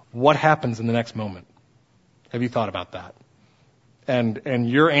breathing. What happens in the next moment? Have you thought about that? And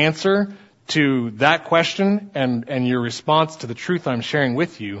your answer to that question and your response to the truth I'm sharing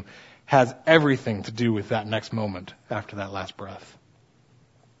with you has everything to do with that next moment after that last breath.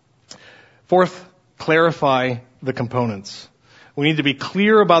 Fourth, clarify the components. We need to be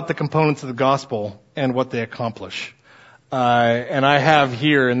clear about the components of the gospel and what they accomplish. And I have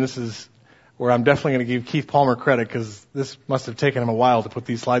here, and this is where I'm definitely going to give Keith Palmer credit because this must have taken him a while to put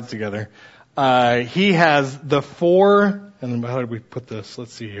these slides together. He has the four, and how did we put this?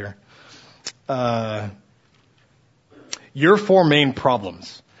 Let's see here. Your four main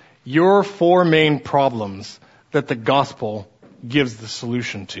problems. Your four main problems that the gospel gives the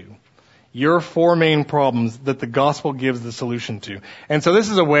solution to. Your four main problems that the gospel gives the solution to. And so this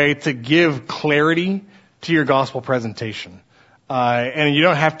is a way to give clarity to your gospel presentation. And you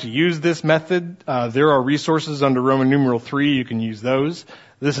don't have to use this method. There are resources under Roman numeral 3. You can use those.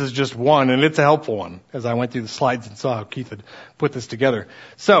 This is just one, and it's a helpful one, as I went through the slides and saw how Keith had put this together.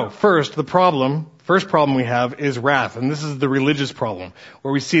 So, first problem we have is wrath, and this is the religious problem,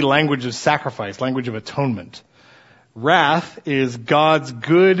 where we see language of sacrifice, language of atonement. Wrath is God's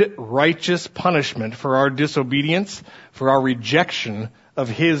good, righteous punishment for our disobedience, for our rejection of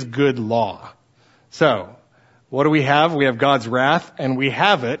His good law. So, what do we have? We have God's wrath, and we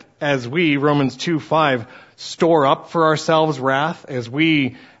have it as we, Romans 2:5, store up for ourselves wrath, as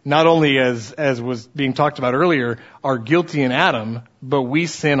we, not only as was being talked about earlier, are guilty in Adam, but we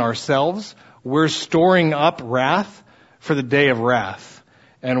sin ourselves. We're storing up wrath for the day of wrath.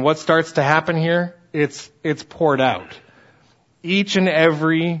 And what starts to happen here? It's poured out. Each and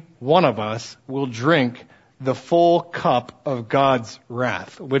every one of us will drink the full cup of God's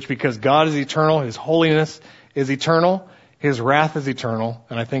wrath, which, because God is eternal, His holiness is eternal, His wrath is eternal,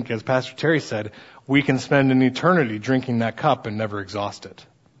 and I think, as Pastor Terry said, we can spend an eternity drinking that cup and never exhaust it.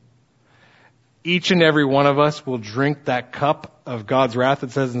 Each and every one of us will drink that cup of God's wrath,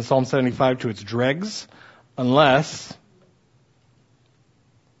 it says in Psalm 75, to its dregs, unless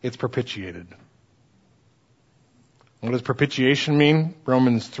it's propitiated. What does propitiation mean?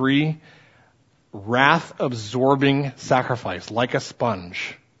 Romans 3, wrath-absorbing sacrifice, like a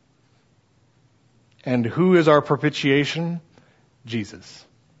sponge. And who is our propitiation? Jesus.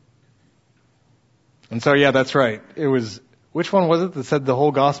 And so, yeah, that's right. It was, which one was it that said the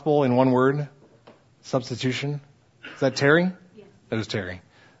whole gospel in one word? Substitution. Is that Terry? Yes. That was Terry.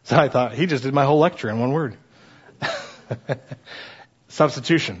 So I thought, he just did my whole lecture in one word.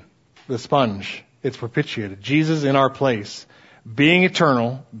 Substitution. The sponge. It's propitiated. Jesus in our place, being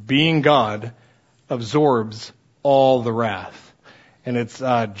eternal, being God, absorbs all the wrath. And it's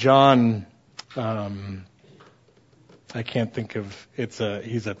John, I can't think of,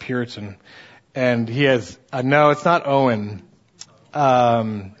 he's a Puritan. And he has, no, it's not Owen.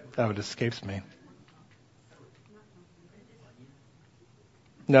 It escapes me.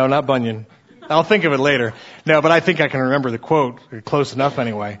 No, not Bunyan. I'll think of it later. No, but I think I can remember the quote, close enough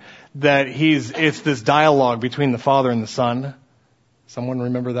anyway, that it's this dialogue between the Father and the Son. Someone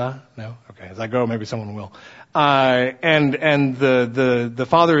remember that? No? Okay. As I go, maybe someone will. And the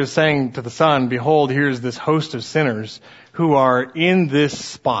Father is saying to the Son, behold, here's this host of sinners who are in this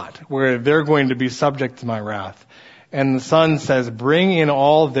spot where they're going to be subject to my wrath. And the Son says, bring in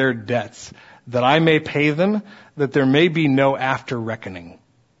all their debts that I may pay them, that there may be no after reckoning.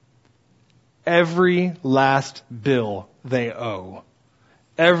 Every last bill they owe,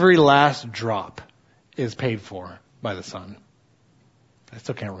 every last drop is paid for by the Son. I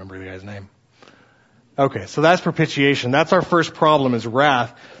still can't remember the guy's name. Okay, so that's propitiation. That's our first problem, is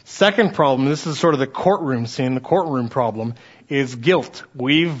wrath. Second problem, this is sort of the courtroom scene, the courtroom problem, is guilt.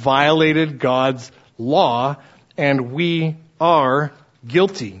 We've violated God's law, and we are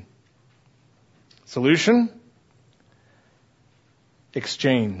guilty. Solution?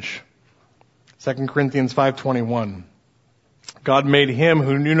 Exchange. 2 Corinthians 5:21. God made Him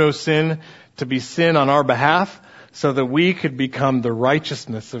who knew no sin to be sin on our behalf, so that we could become the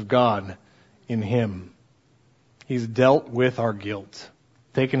righteousness of God in Him. He's dealt with our guilt,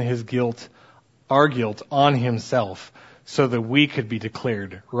 taken His guilt, our guilt, on Himself, so that we could be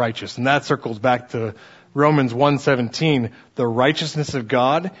declared righteous. And that circles back to Romans 1:17. The righteousness of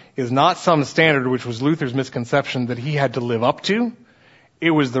God is not some standard, which was Luther's misconception that he had to live up to. It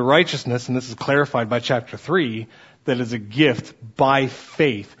was the righteousness, and this is clarified by chapter 3, that is a gift by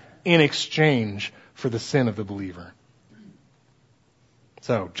faith in exchange for the sin of the believer.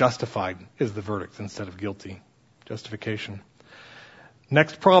 So justified is the verdict instead of guilty. Justification.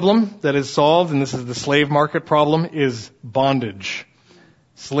 Next problem that is solved, and this is the slave market problem, is bondage.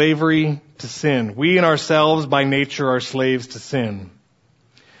 Slavery to sin. We in ourselves by nature are slaves to sin.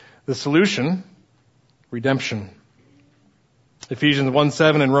 The solution, redemption. Ephesians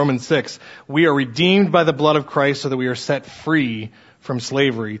 1:7 and Romans 6. We are redeemed by the blood of Christ so that we are set free from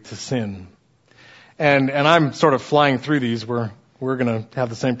slavery to sin. And I'm sort of flying through these. We're going to have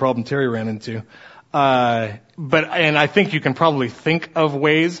the same problem Terry ran into. And I think you can probably think of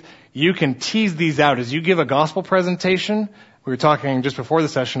ways you can tease these out. As you give a gospel presentation, we were talking just before the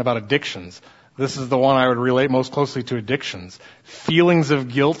session about addictions. This is the one I would relate most closely to addictions. Feelings of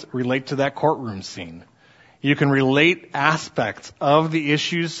guilt relate to that courtroom scene. You can relate aspects of the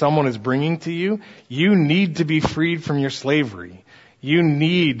issues someone is bringing to you. You need to be freed from your slavery. You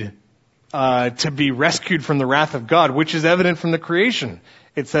need to be rescued from the wrath of God, which is evident from the creation.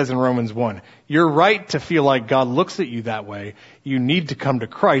 It says in Romans 1. You're right to feel like God looks at you that way. You need to come to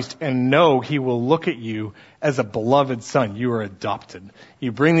Christ and know He will look at you as a beloved son. You are adopted.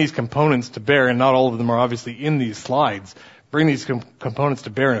 You bring these components to bear, and not all of them are obviously in these slides. Bring these components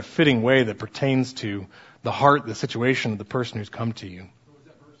to bear in a fitting way that pertains to the heart, the situation of the person who's come to you. What was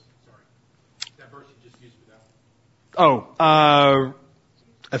that verse? Sorry. That verse you just used for that.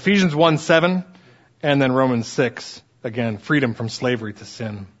 Ephesians 1:7, and then Romans 6. Again, freedom from slavery to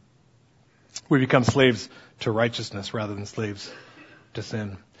sin. We become slaves to righteousness rather than slaves to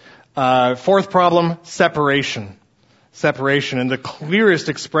sin. Fourth problem, separation. Separation. And the clearest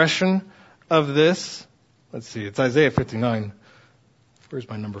expression of this, let's see, it's Isaiah 59. Where's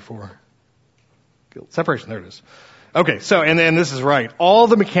my number 4? Guilt. Separation, there it is. Okay, so, and this is right. All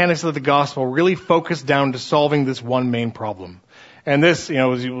the mechanics of the gospel really focus down to solving this one main problem. And this,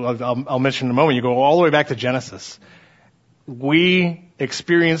 I'll mention in a moment, you go all the way back to Genesis. We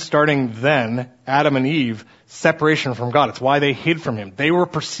experienced starting then, Adam and Eve, separation from God. It's why they hid from Him. They were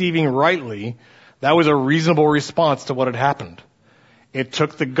perceiving rightly. That was a reasonable response to what had happened. It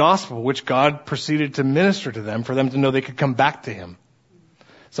took the gospel, which God proceeded to minister to them, for them to know they could come back to Him.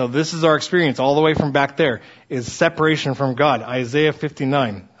 So this is our experience all the way from back there, is separation from God. Isaiah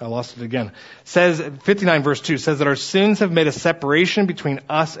 59, I lost it again, says, 59 verse 2, says that our sins have made a separation between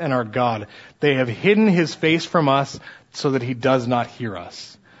us and our God. They have hidden His face from us so that He does not hear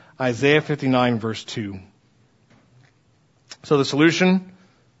us. Isaiah 59 verse 2. So the solution,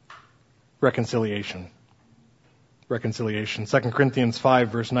 reconciliation. Reconciliation. 2 Corinthians 5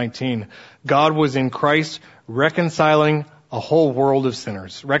 verse 19. God was in Christ reconciling a whole world of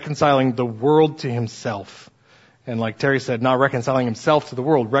sinners, reconciling the world to Himself. And like Terry said, not reconciling Himself to the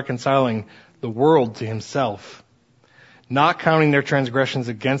world, reconciling the world to Himself. Not counting their transgressions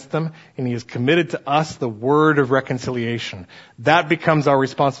against them, and He has committed to us the word of reconciliation. That becomes our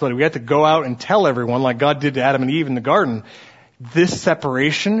responsibility. We have to go out and tell everyone, like God did to Adam and Eve in the garden, this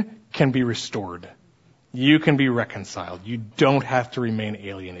separation can be restored. You can be reconciled. You don't have to remain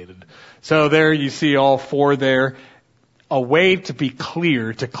alienated. So there you see all 4 there. A way to be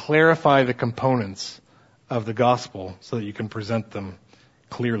clear, to clarify the components of the gospel so that you can present them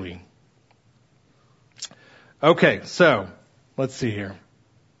clearly. Okay, so let's see here.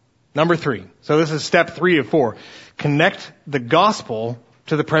 Number 3. So this is step 3 of 4. Connect the gospel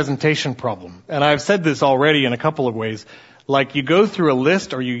to the presentation problem. And I've said this already in a couple of ways. Like you go through a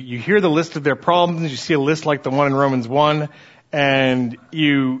list, or you hear the list of their problems, you see a list like the one in Romans 1, and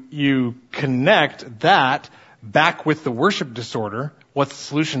you connect that back with the worship disorder. What's the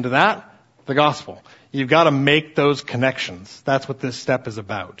solution to that? The gospel. You've got to make those connections. That's what this step is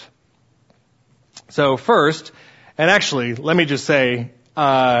about. So first, and actually, let me just say,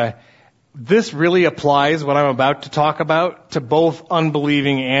 this really applies, what I'm about to talk about, to both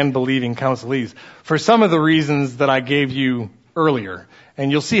unbelieving and believing counselees, for some of the reasons that I gave you earlier.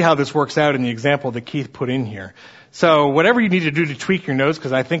 And you'll see how this works out in the example that Keith put in here. So whatever you need to do to tweak your notes,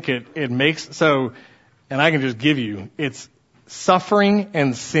 because I think it makes, so, and I can just give you, it's suffering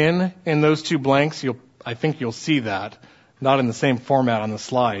and sin in those 2 blanks. I think you'll see that, not in the same format on the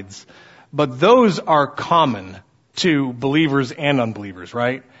slides. But those are common to believers and unbelievers,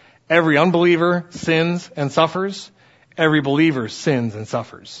 right? Every unbeliever sins and suffers. Every believer sins and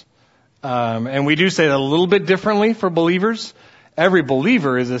suffers. And we do say that a little bit differently for believers. Every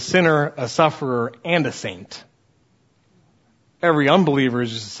believer is a sinner, a sufferer, and a saint. Every unbeliever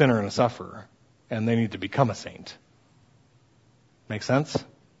is just a sinner and a sufferer, and they need to become a saint. Make sense?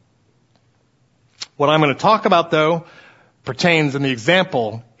 What I'm going to talk about, though, pertains, and the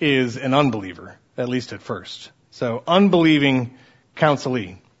example is an unbeliever, at least at first. So, unbelieving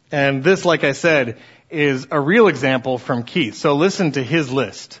counselee. And this, like I said, is a real example from Keith. So listen to his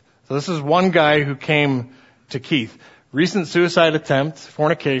list. So this is one guy who came to Keith. Recent suicide attempt,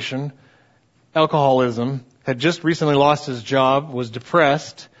 fornication, alcoholism, had just recently lost his job, was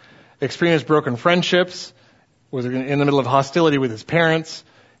depressed, experienced broken friendships, was in the middle of hostility with his parents.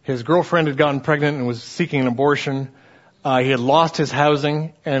 His girlfriend had gotten pregnant and was seeking an abortion. He had lost his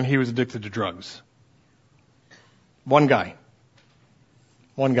housing, and he was addicted to drugs. One guy.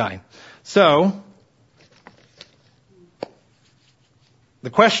 One guy. So, the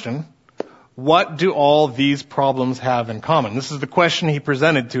question, what do all these problems have in common? This is the question he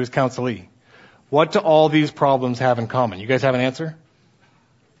presented to his counselee. What do all these problems have in common? You guys have an answer?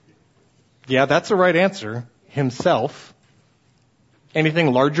 Yeah, that's the right answer. Himself.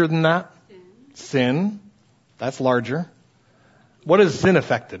 Anything larger than that? Sin. That's larger. What has sin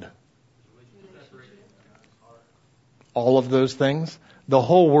affected? All of those things. The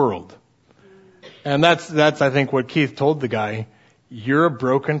whole world. And that's I think what Keith told the guy. You're a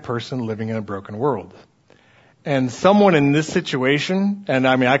broken person living in a broken world. And someone in this situation, and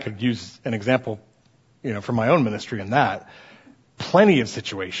I mean I could use an example, from my own ministry in that. Plenty of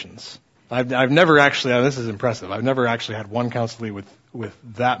situations. I've never actually, this is impressive, I've never actually had one counselee with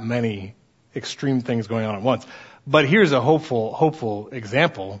that many extreme things going on at once. But here's a hopeful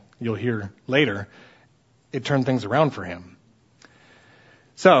example you'll hear later. It turned things around for him.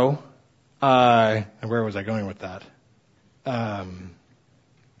 So, and where was I going with that? What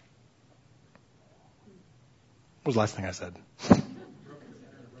was the last thing I said?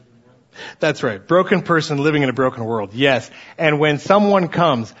 That's right. Broken person living in a broken world. Yes. And when someone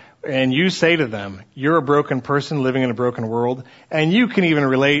comes and you say to them, you're a broken person living in a broken world, and you can even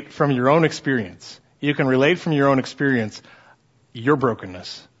relate from your own experience. You can relate from your own experience your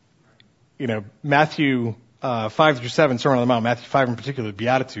brokenness. Matthew 5 through 7, Sermon on the Mount, Matthew 5 in particular, the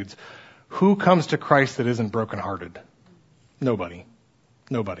Beatitudes. Who comes to Christ that isn't brokenhearted? Nobody.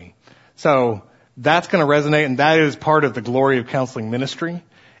 So that's going to resonate, and that is part of the glory of counseling ministry,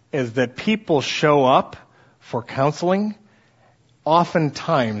 is that people show up for counseling,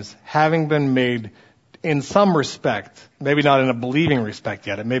 oftentimes having been made, in some respect, maybe not in a believing respect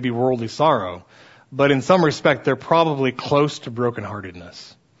yet, it may be worldly sorrow, but in some respect they're probably close to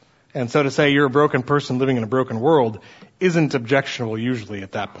brokenheartedness. And so to say you're a broken person living in a broken world isn't objectionable usually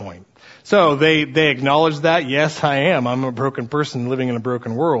at that point. So they acknowledge that, yes, I am. I'm a broken person living in a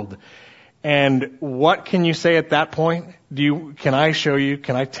broken world. And what can you say at that point? Can I show you,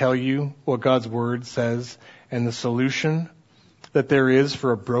 can I tell you what God's Word says and the solution that there is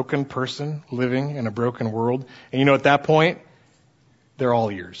for a broken person living in a broken world? And at that point, they're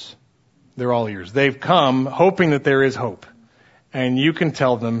all ears. They're all ears. They've come hoping that there is hope. And you can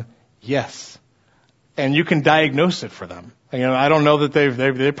tell them, yes. And you can diagnose it for them. I don't know that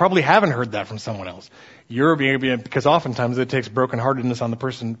they probably haven't heard that from someone else. Because oftentimes it takes brokenheartedness on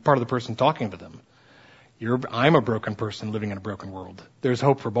part of the person talking to them. I'm a broken person living in a broken world. There's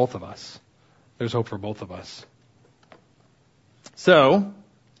hope for both of us. There's hope for both of us. So,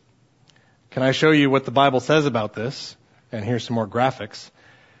 can I show you what the Bible says about this? And here's some more graphics.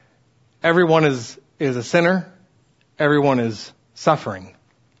 Everyone is a sinner. Everyone is suffering.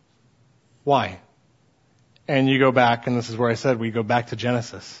 Why? And you go back, and this is where I said we go back to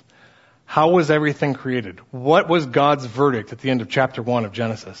Genesis. How was everything created? What was God's verdict at the end of chapter 1 of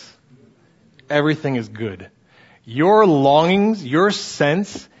Genesis? Everything is good. Your longings, your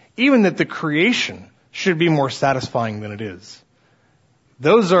sense, even that the creation should be more satisfying than it is.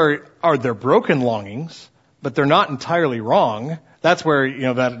 Those are their broken longings, but they're not entirely wrong. That's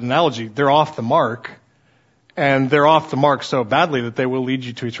where, that analogy, they're off the mark. And they're off the mark so badly that they will lead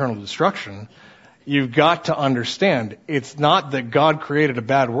you to eternal destruction. You've got to understand, it's not that God created a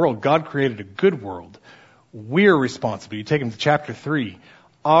bad world. God created a good world. We're responsible. You take them to chapter 3.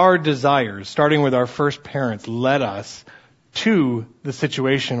 Our desires, starting with our first parents, led us to the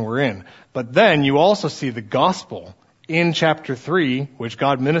situation we're in. But then you also see the gospel in chapter 3, which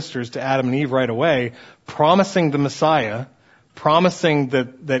God ministers to Adam and Eve right away, promising the Messiah, promising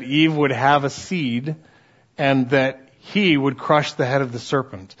that Eve would have a seed and that he would crush the head of the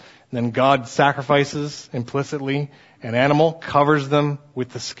serpent. And then God sacrifices implicitly an animal, covers them with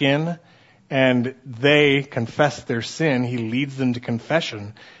the skin, and they confess their sin. He leads them to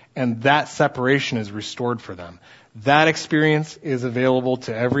confession, and that separation is restored for them. That experience is available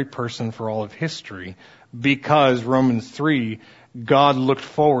to every person for all of history because Romans 3, God looked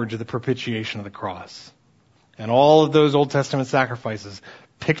forward to the propitiation of the cross. And all of those Old Testament sacrifices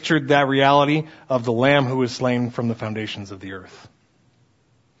pictured that reality of the Lamb who was slain from the foundations of the earth.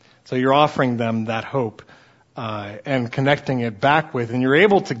 So you're offering them that hope and connecting it back with, and you're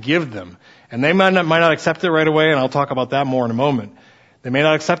able to give them. And they might not accept it right away, and I'll talk about that more in a moment. They may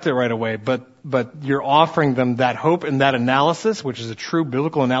not accept it right away, but you're offering them that hope and that analysis, which is a true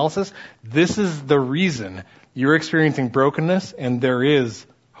biblical analysis. This is the reason you're experiencing brokenness, and there is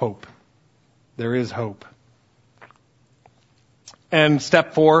hope. There is hope. And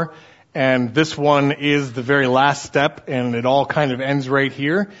step 4, and this one is the very last step, and it all kind of ends right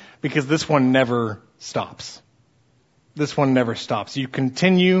here, because this one never stops. This one never stops. You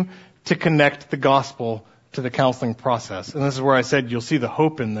continue to connect the gospel to the counseling process. And this is where I said you'll see the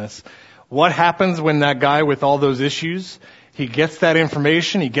hope in this. What happens when that guy with all those issues, he gets that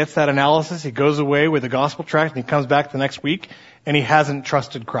information, he gets that analysis, he goes away with the gospel tract, and he comes back the next week, and he hasn't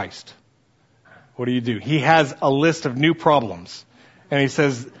trusted Christ? What do? He has a list of new problems. And he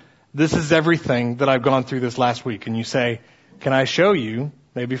says, this is everything that I've gone through this last week. And you say, can I show you,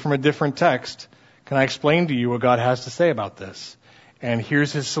 maybe from a different text, can I explain to you what God has to say about this? And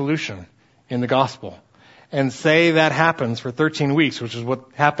here's his solution in the gospel. And say that happens for 13 weeks, which is what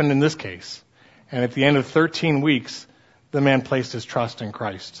happened in this case. And at the end of 13 weeks, the man placed his trust in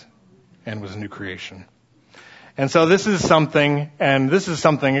Christ and was a new creation. And so this is something,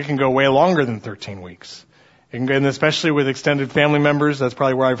 it can go way longer than 13 weeks. It can go, and especially with extended family members, that's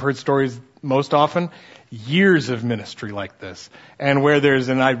probably where I've heard stories most often. Years of ministry like this. And where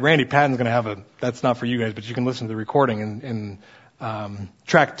Randy Patton's going to have that's not for you guys, but you can listen to the recording in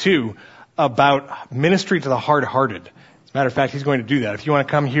track 2 about ministry to the hard-hearted. As a matter of fact, he's going to do that. If you want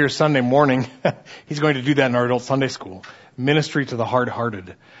to come here Sunday morning, he's going to do that in our adult Sunday school. Ministry to the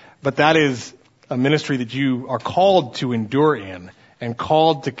hard-hearted. But that is a ministry that you are called to endure in and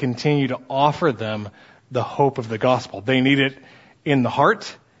called to continue to offer them the hope of the gospel. They need it in the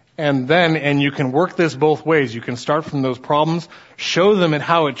heart. And you can work this both ways. You can start from those problems, show them at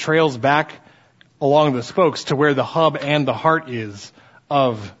how it trails back along the spokes to where the hub and the heart is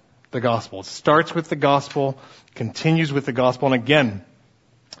of the gospel. It starts with the gospel, continues with the gospel. And again,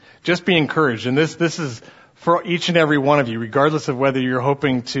 just be encouraged. And this is for each and every one of you, regardless of whether you're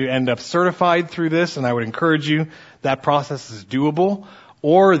hoping to end up certified through this. And I would encourage you, that process is doable.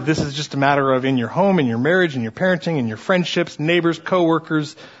 Or this is just a matter of in your home, in your marriage, in your parenting, in your friendships, neighbors,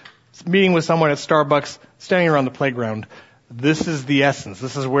 coworkers, meeting with someone at Starbucks, standing around the playground. This is the essence.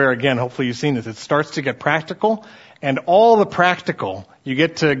 This is where, again, hopefully you've seen this. It starts to get practical. And all the practical, you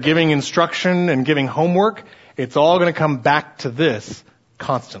get to giving instruction and giving homework, it's all going to come back to this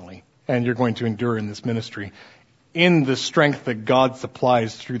constantly. And you're going to endure in this ministry in the strength that God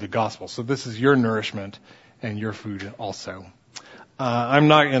supplies through the gospel. So this is your nourishment and your food also.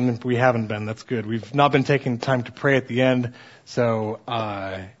 And we haven't been, that's good. We've not been taking time to pray at the end. So,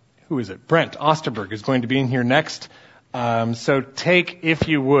 who is it? Brent Osterberg is going to be in here next. So take, if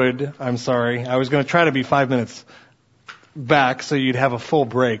you would, I'm sorry, I was going to try to be 5 minutes back so you'd have a full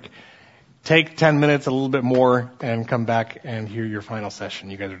break. Take 10 minutes, a little bit more, and come back and hear your final session.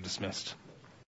 You guys are dismissed.